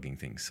cataloging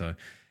thing. So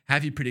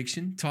have your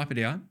prediction, type it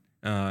out,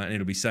 and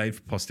it'll be saved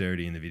for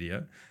posterity in the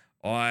video.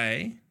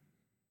 I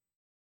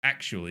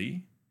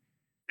actually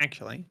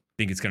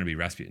think it's going to be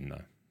Rasputin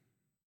though.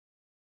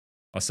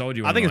 I sold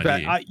you on an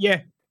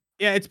idea.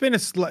 Yeah, it's been a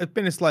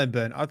slow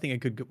burn. I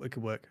think it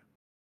could work.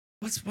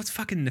 What's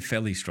fucking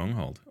Nefelli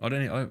Stronghold?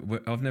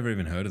 I've never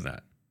even heard of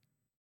that.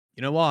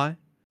 You know why?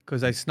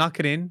 Because they snuck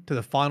it in to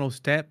the final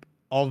step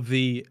of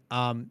the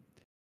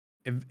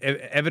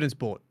evidence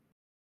board.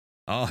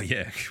 Oh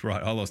yeah,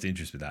 right. I lost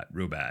interest with that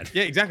real bad.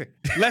 Yeah, exactly.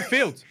 Left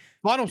field,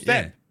 final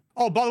step. Yeah.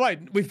 Oh, by the way,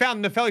 we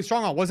found Nefelli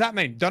Stronghold. What does that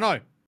mean? Don't know.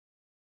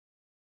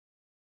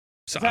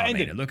 So I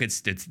mean, look,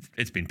 it's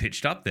been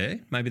pitched up there.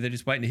 Maybe they're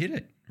just waiting to hit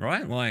it,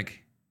 right?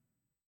 Like,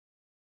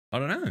 I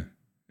don't know.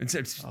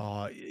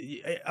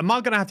 Am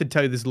I going to have to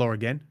tell you this lore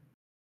again?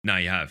 No,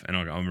 you have, and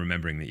I'm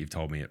remembering that you've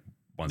told me it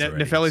once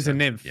already. Nefelli's a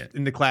nymph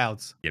in the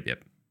clouds.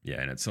 Yep. Yeah,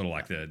 and it's sort of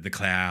like the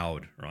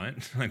cloud, right?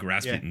 Like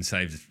Rasputin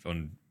saved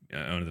on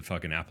the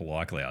fucking Apple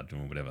iCloud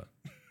or whatever.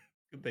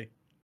 Could be.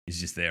 He's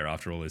just there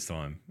after all this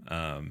time.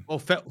 Well,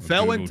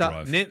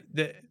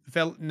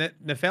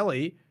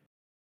 Nefelli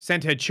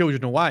sent her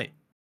children away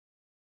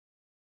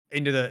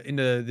into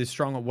the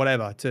strong or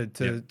whatever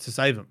to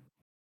save them.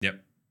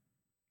 Yep.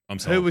 I'm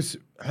sorry.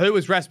 Who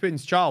was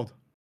Rasputin's child?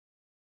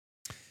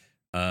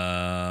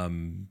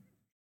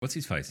 What's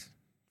his face?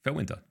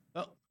 Felwinter.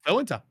 Oh,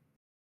 Felwinter.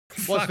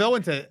 What's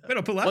Felwinter?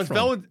 Better pull that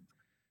from.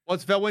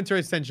 What's Felwinter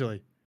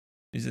essentially?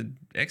 He's an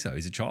exo.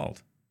 He's a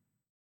child.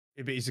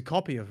 Yeah, but he's a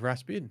copy of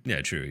Rasputin.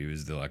 Yeah, true. He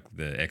was the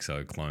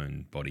exo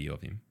clone body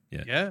of him.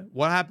 Yeah. Yeah.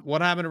 What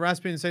happened to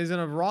Rasputin season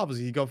of Rivals?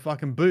 He got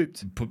fucking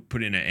booped.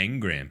 Put in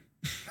an engram.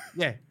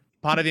 Yeah.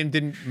 Part of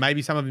him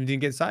maybe some of them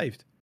didn't get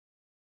saved.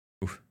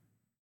 Oof.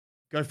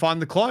 Go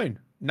find the clone.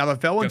 Another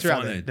Felwinter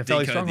out there.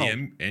 Decode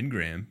the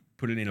engram,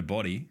 put it in a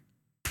body.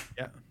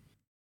 Yeah.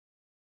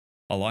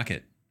 I like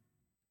it.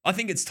 I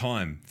think it's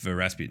time for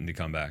Rasputin to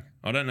come back.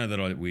 I don't know that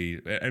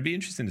it'd be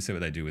interesting to see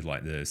what they do with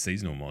like the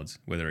seasonal mods,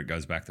 whether it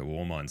goes back to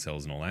Warmind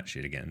cells and all that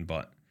shit again,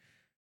 but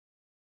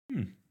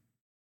I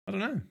don't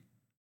know.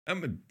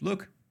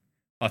 Look,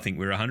 I think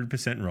we're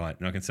 100% right,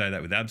 and I can say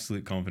that with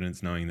absolute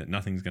confidence, knowing that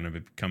nothing's going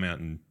to come out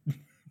and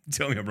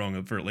tell me I'm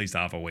wrong for at least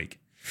half a week.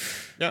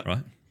 Yeah.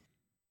 Right?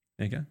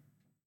 There you go.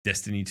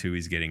 Destiny 2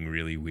 is getting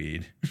really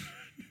weird.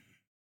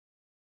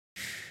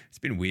 It's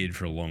been weird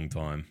for a long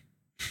time.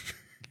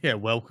 Yeah,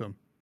 welcome.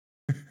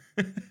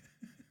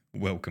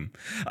 Welcome.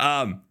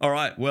 All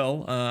right.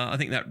 Well, I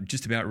think that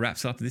just about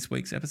wraps up this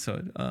week's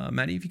episode.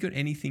 Maddie, have you got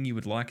anything you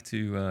would like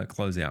to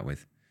close out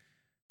with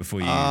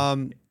before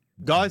you...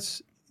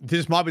 Guys,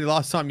 this might be the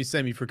last time you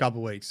see me for a couple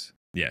of weeks.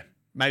 Yeah.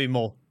 Maybe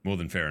more. More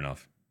than fair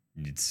enough.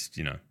 It's,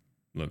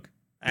 look,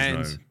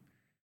 and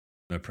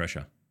no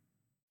pressure.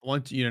 I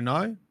want you to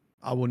know,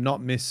 I will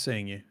not miss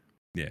seeing you.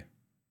 Yeah.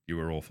 You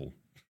were awful.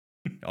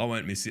 I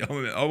won't miss you.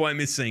 I won't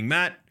miss seeing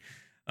Matt.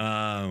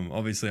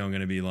 Obviously I'm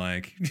going to be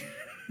like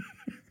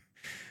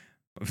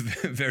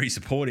very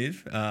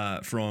supportive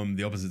from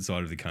the opposite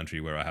side of the country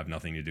where I have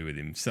nothing to do with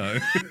him. So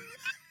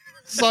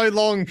so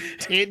long,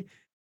 Ted.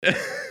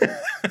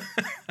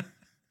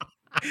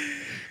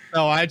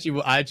 No, I actually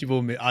will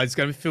admit, it's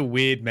going to feel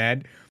weird,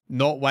 man,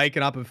 not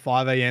waking up at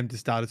 5 a.m. to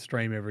start a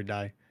stream every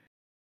day.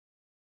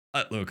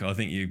 Look, I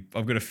think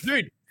I've got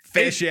a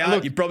fair shout.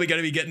 Look, you're probably going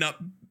to be getting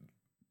up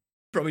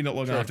probably not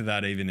long after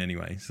that even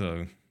anyway.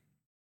 So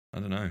I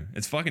don't know.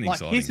 It's fucking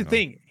exciting.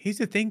 Here's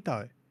the thing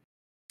though.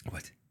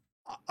 What?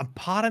 A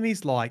part of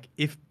me's like,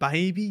 if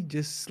baby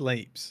just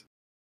sleeps,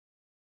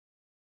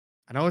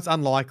 I know it's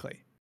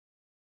unlikely,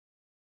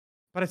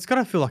 but it's got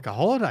to feel like a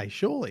holiday,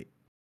 surely.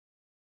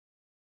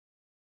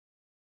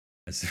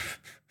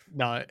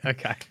 No,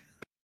 okay.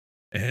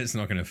 It's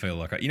not going to feel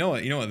like you know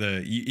what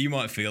you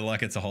might feel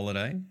like it's a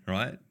holiday,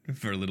 right?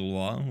 For a little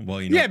while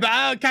you know. Yeah,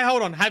 but okay,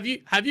 hold on. Have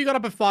you got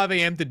up at 5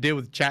 a.m. to deal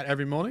with chat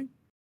every morning?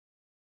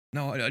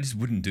 No, I just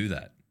wouldn't do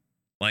that.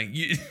 Like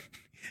you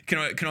can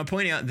I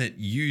point out that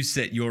you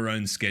set your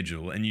own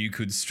schedule and you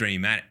could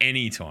stream at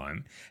any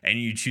time and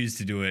you choose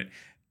to do it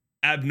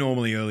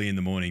abnormally early in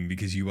the morning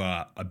because you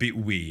are a bit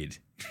weird.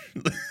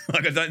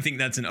 Like I don't think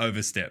that's an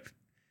overstep.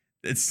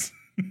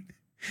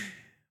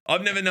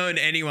 I've never known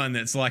anyone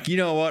that's like, you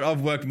know what,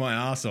 I've worked my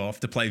ass off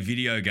to play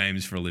video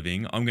games for a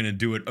living. I'm going to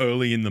do it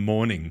early in the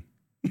morning.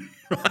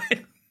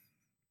 Right?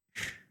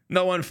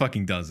 No one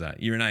fucking does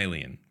that. You're an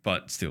alien,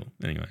 but still,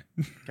 anyway.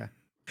 Okay.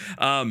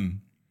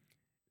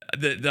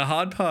 The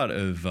hard part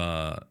of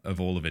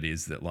all of it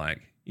is that,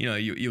 like,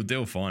 you'll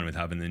deal fine with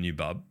having the new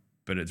bub,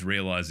 but it's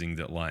realizing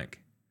that, like,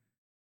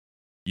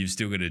 you've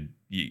still got to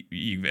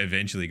you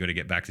eventually got to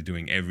get back to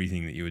doing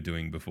everything that you were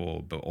doing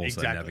before, but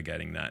also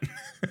navigating that.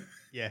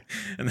 Yeah.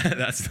 And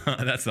that's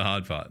the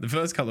hard part. The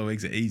first couple of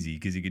weeks are easy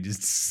because you could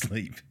just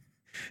sleep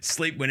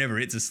whenever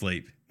it's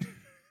asleep.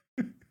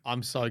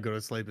 I'm so good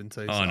at sleeping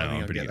too. Oh, So no, I think I'm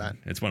I'll pretty get good. that.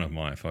 It's one of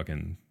my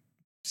fucking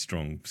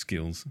strong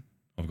skills.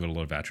 I've got a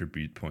lot of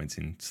attribute points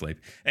in sleep.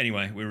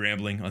 Anyway, we're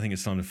rambling. I think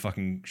it's time to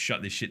fucking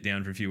shut this shit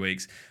down for a few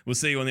weeks. We'll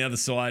see you on the other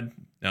side.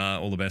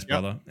 All the best,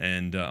 brother.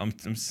 And I'm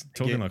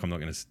talking like I'm not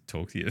going to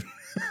talk to you.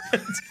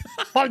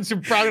 I'm so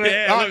proud of it.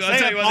 Yeah, look, I'll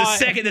tell you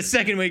what, the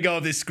second we go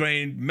off this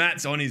screen,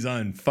 Matt's on his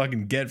own.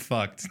 Fucking get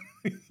fucked.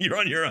 You're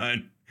on your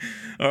own.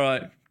 All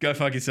right. Go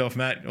fuck yourself,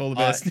 Matt. All the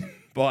best.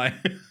 Bye.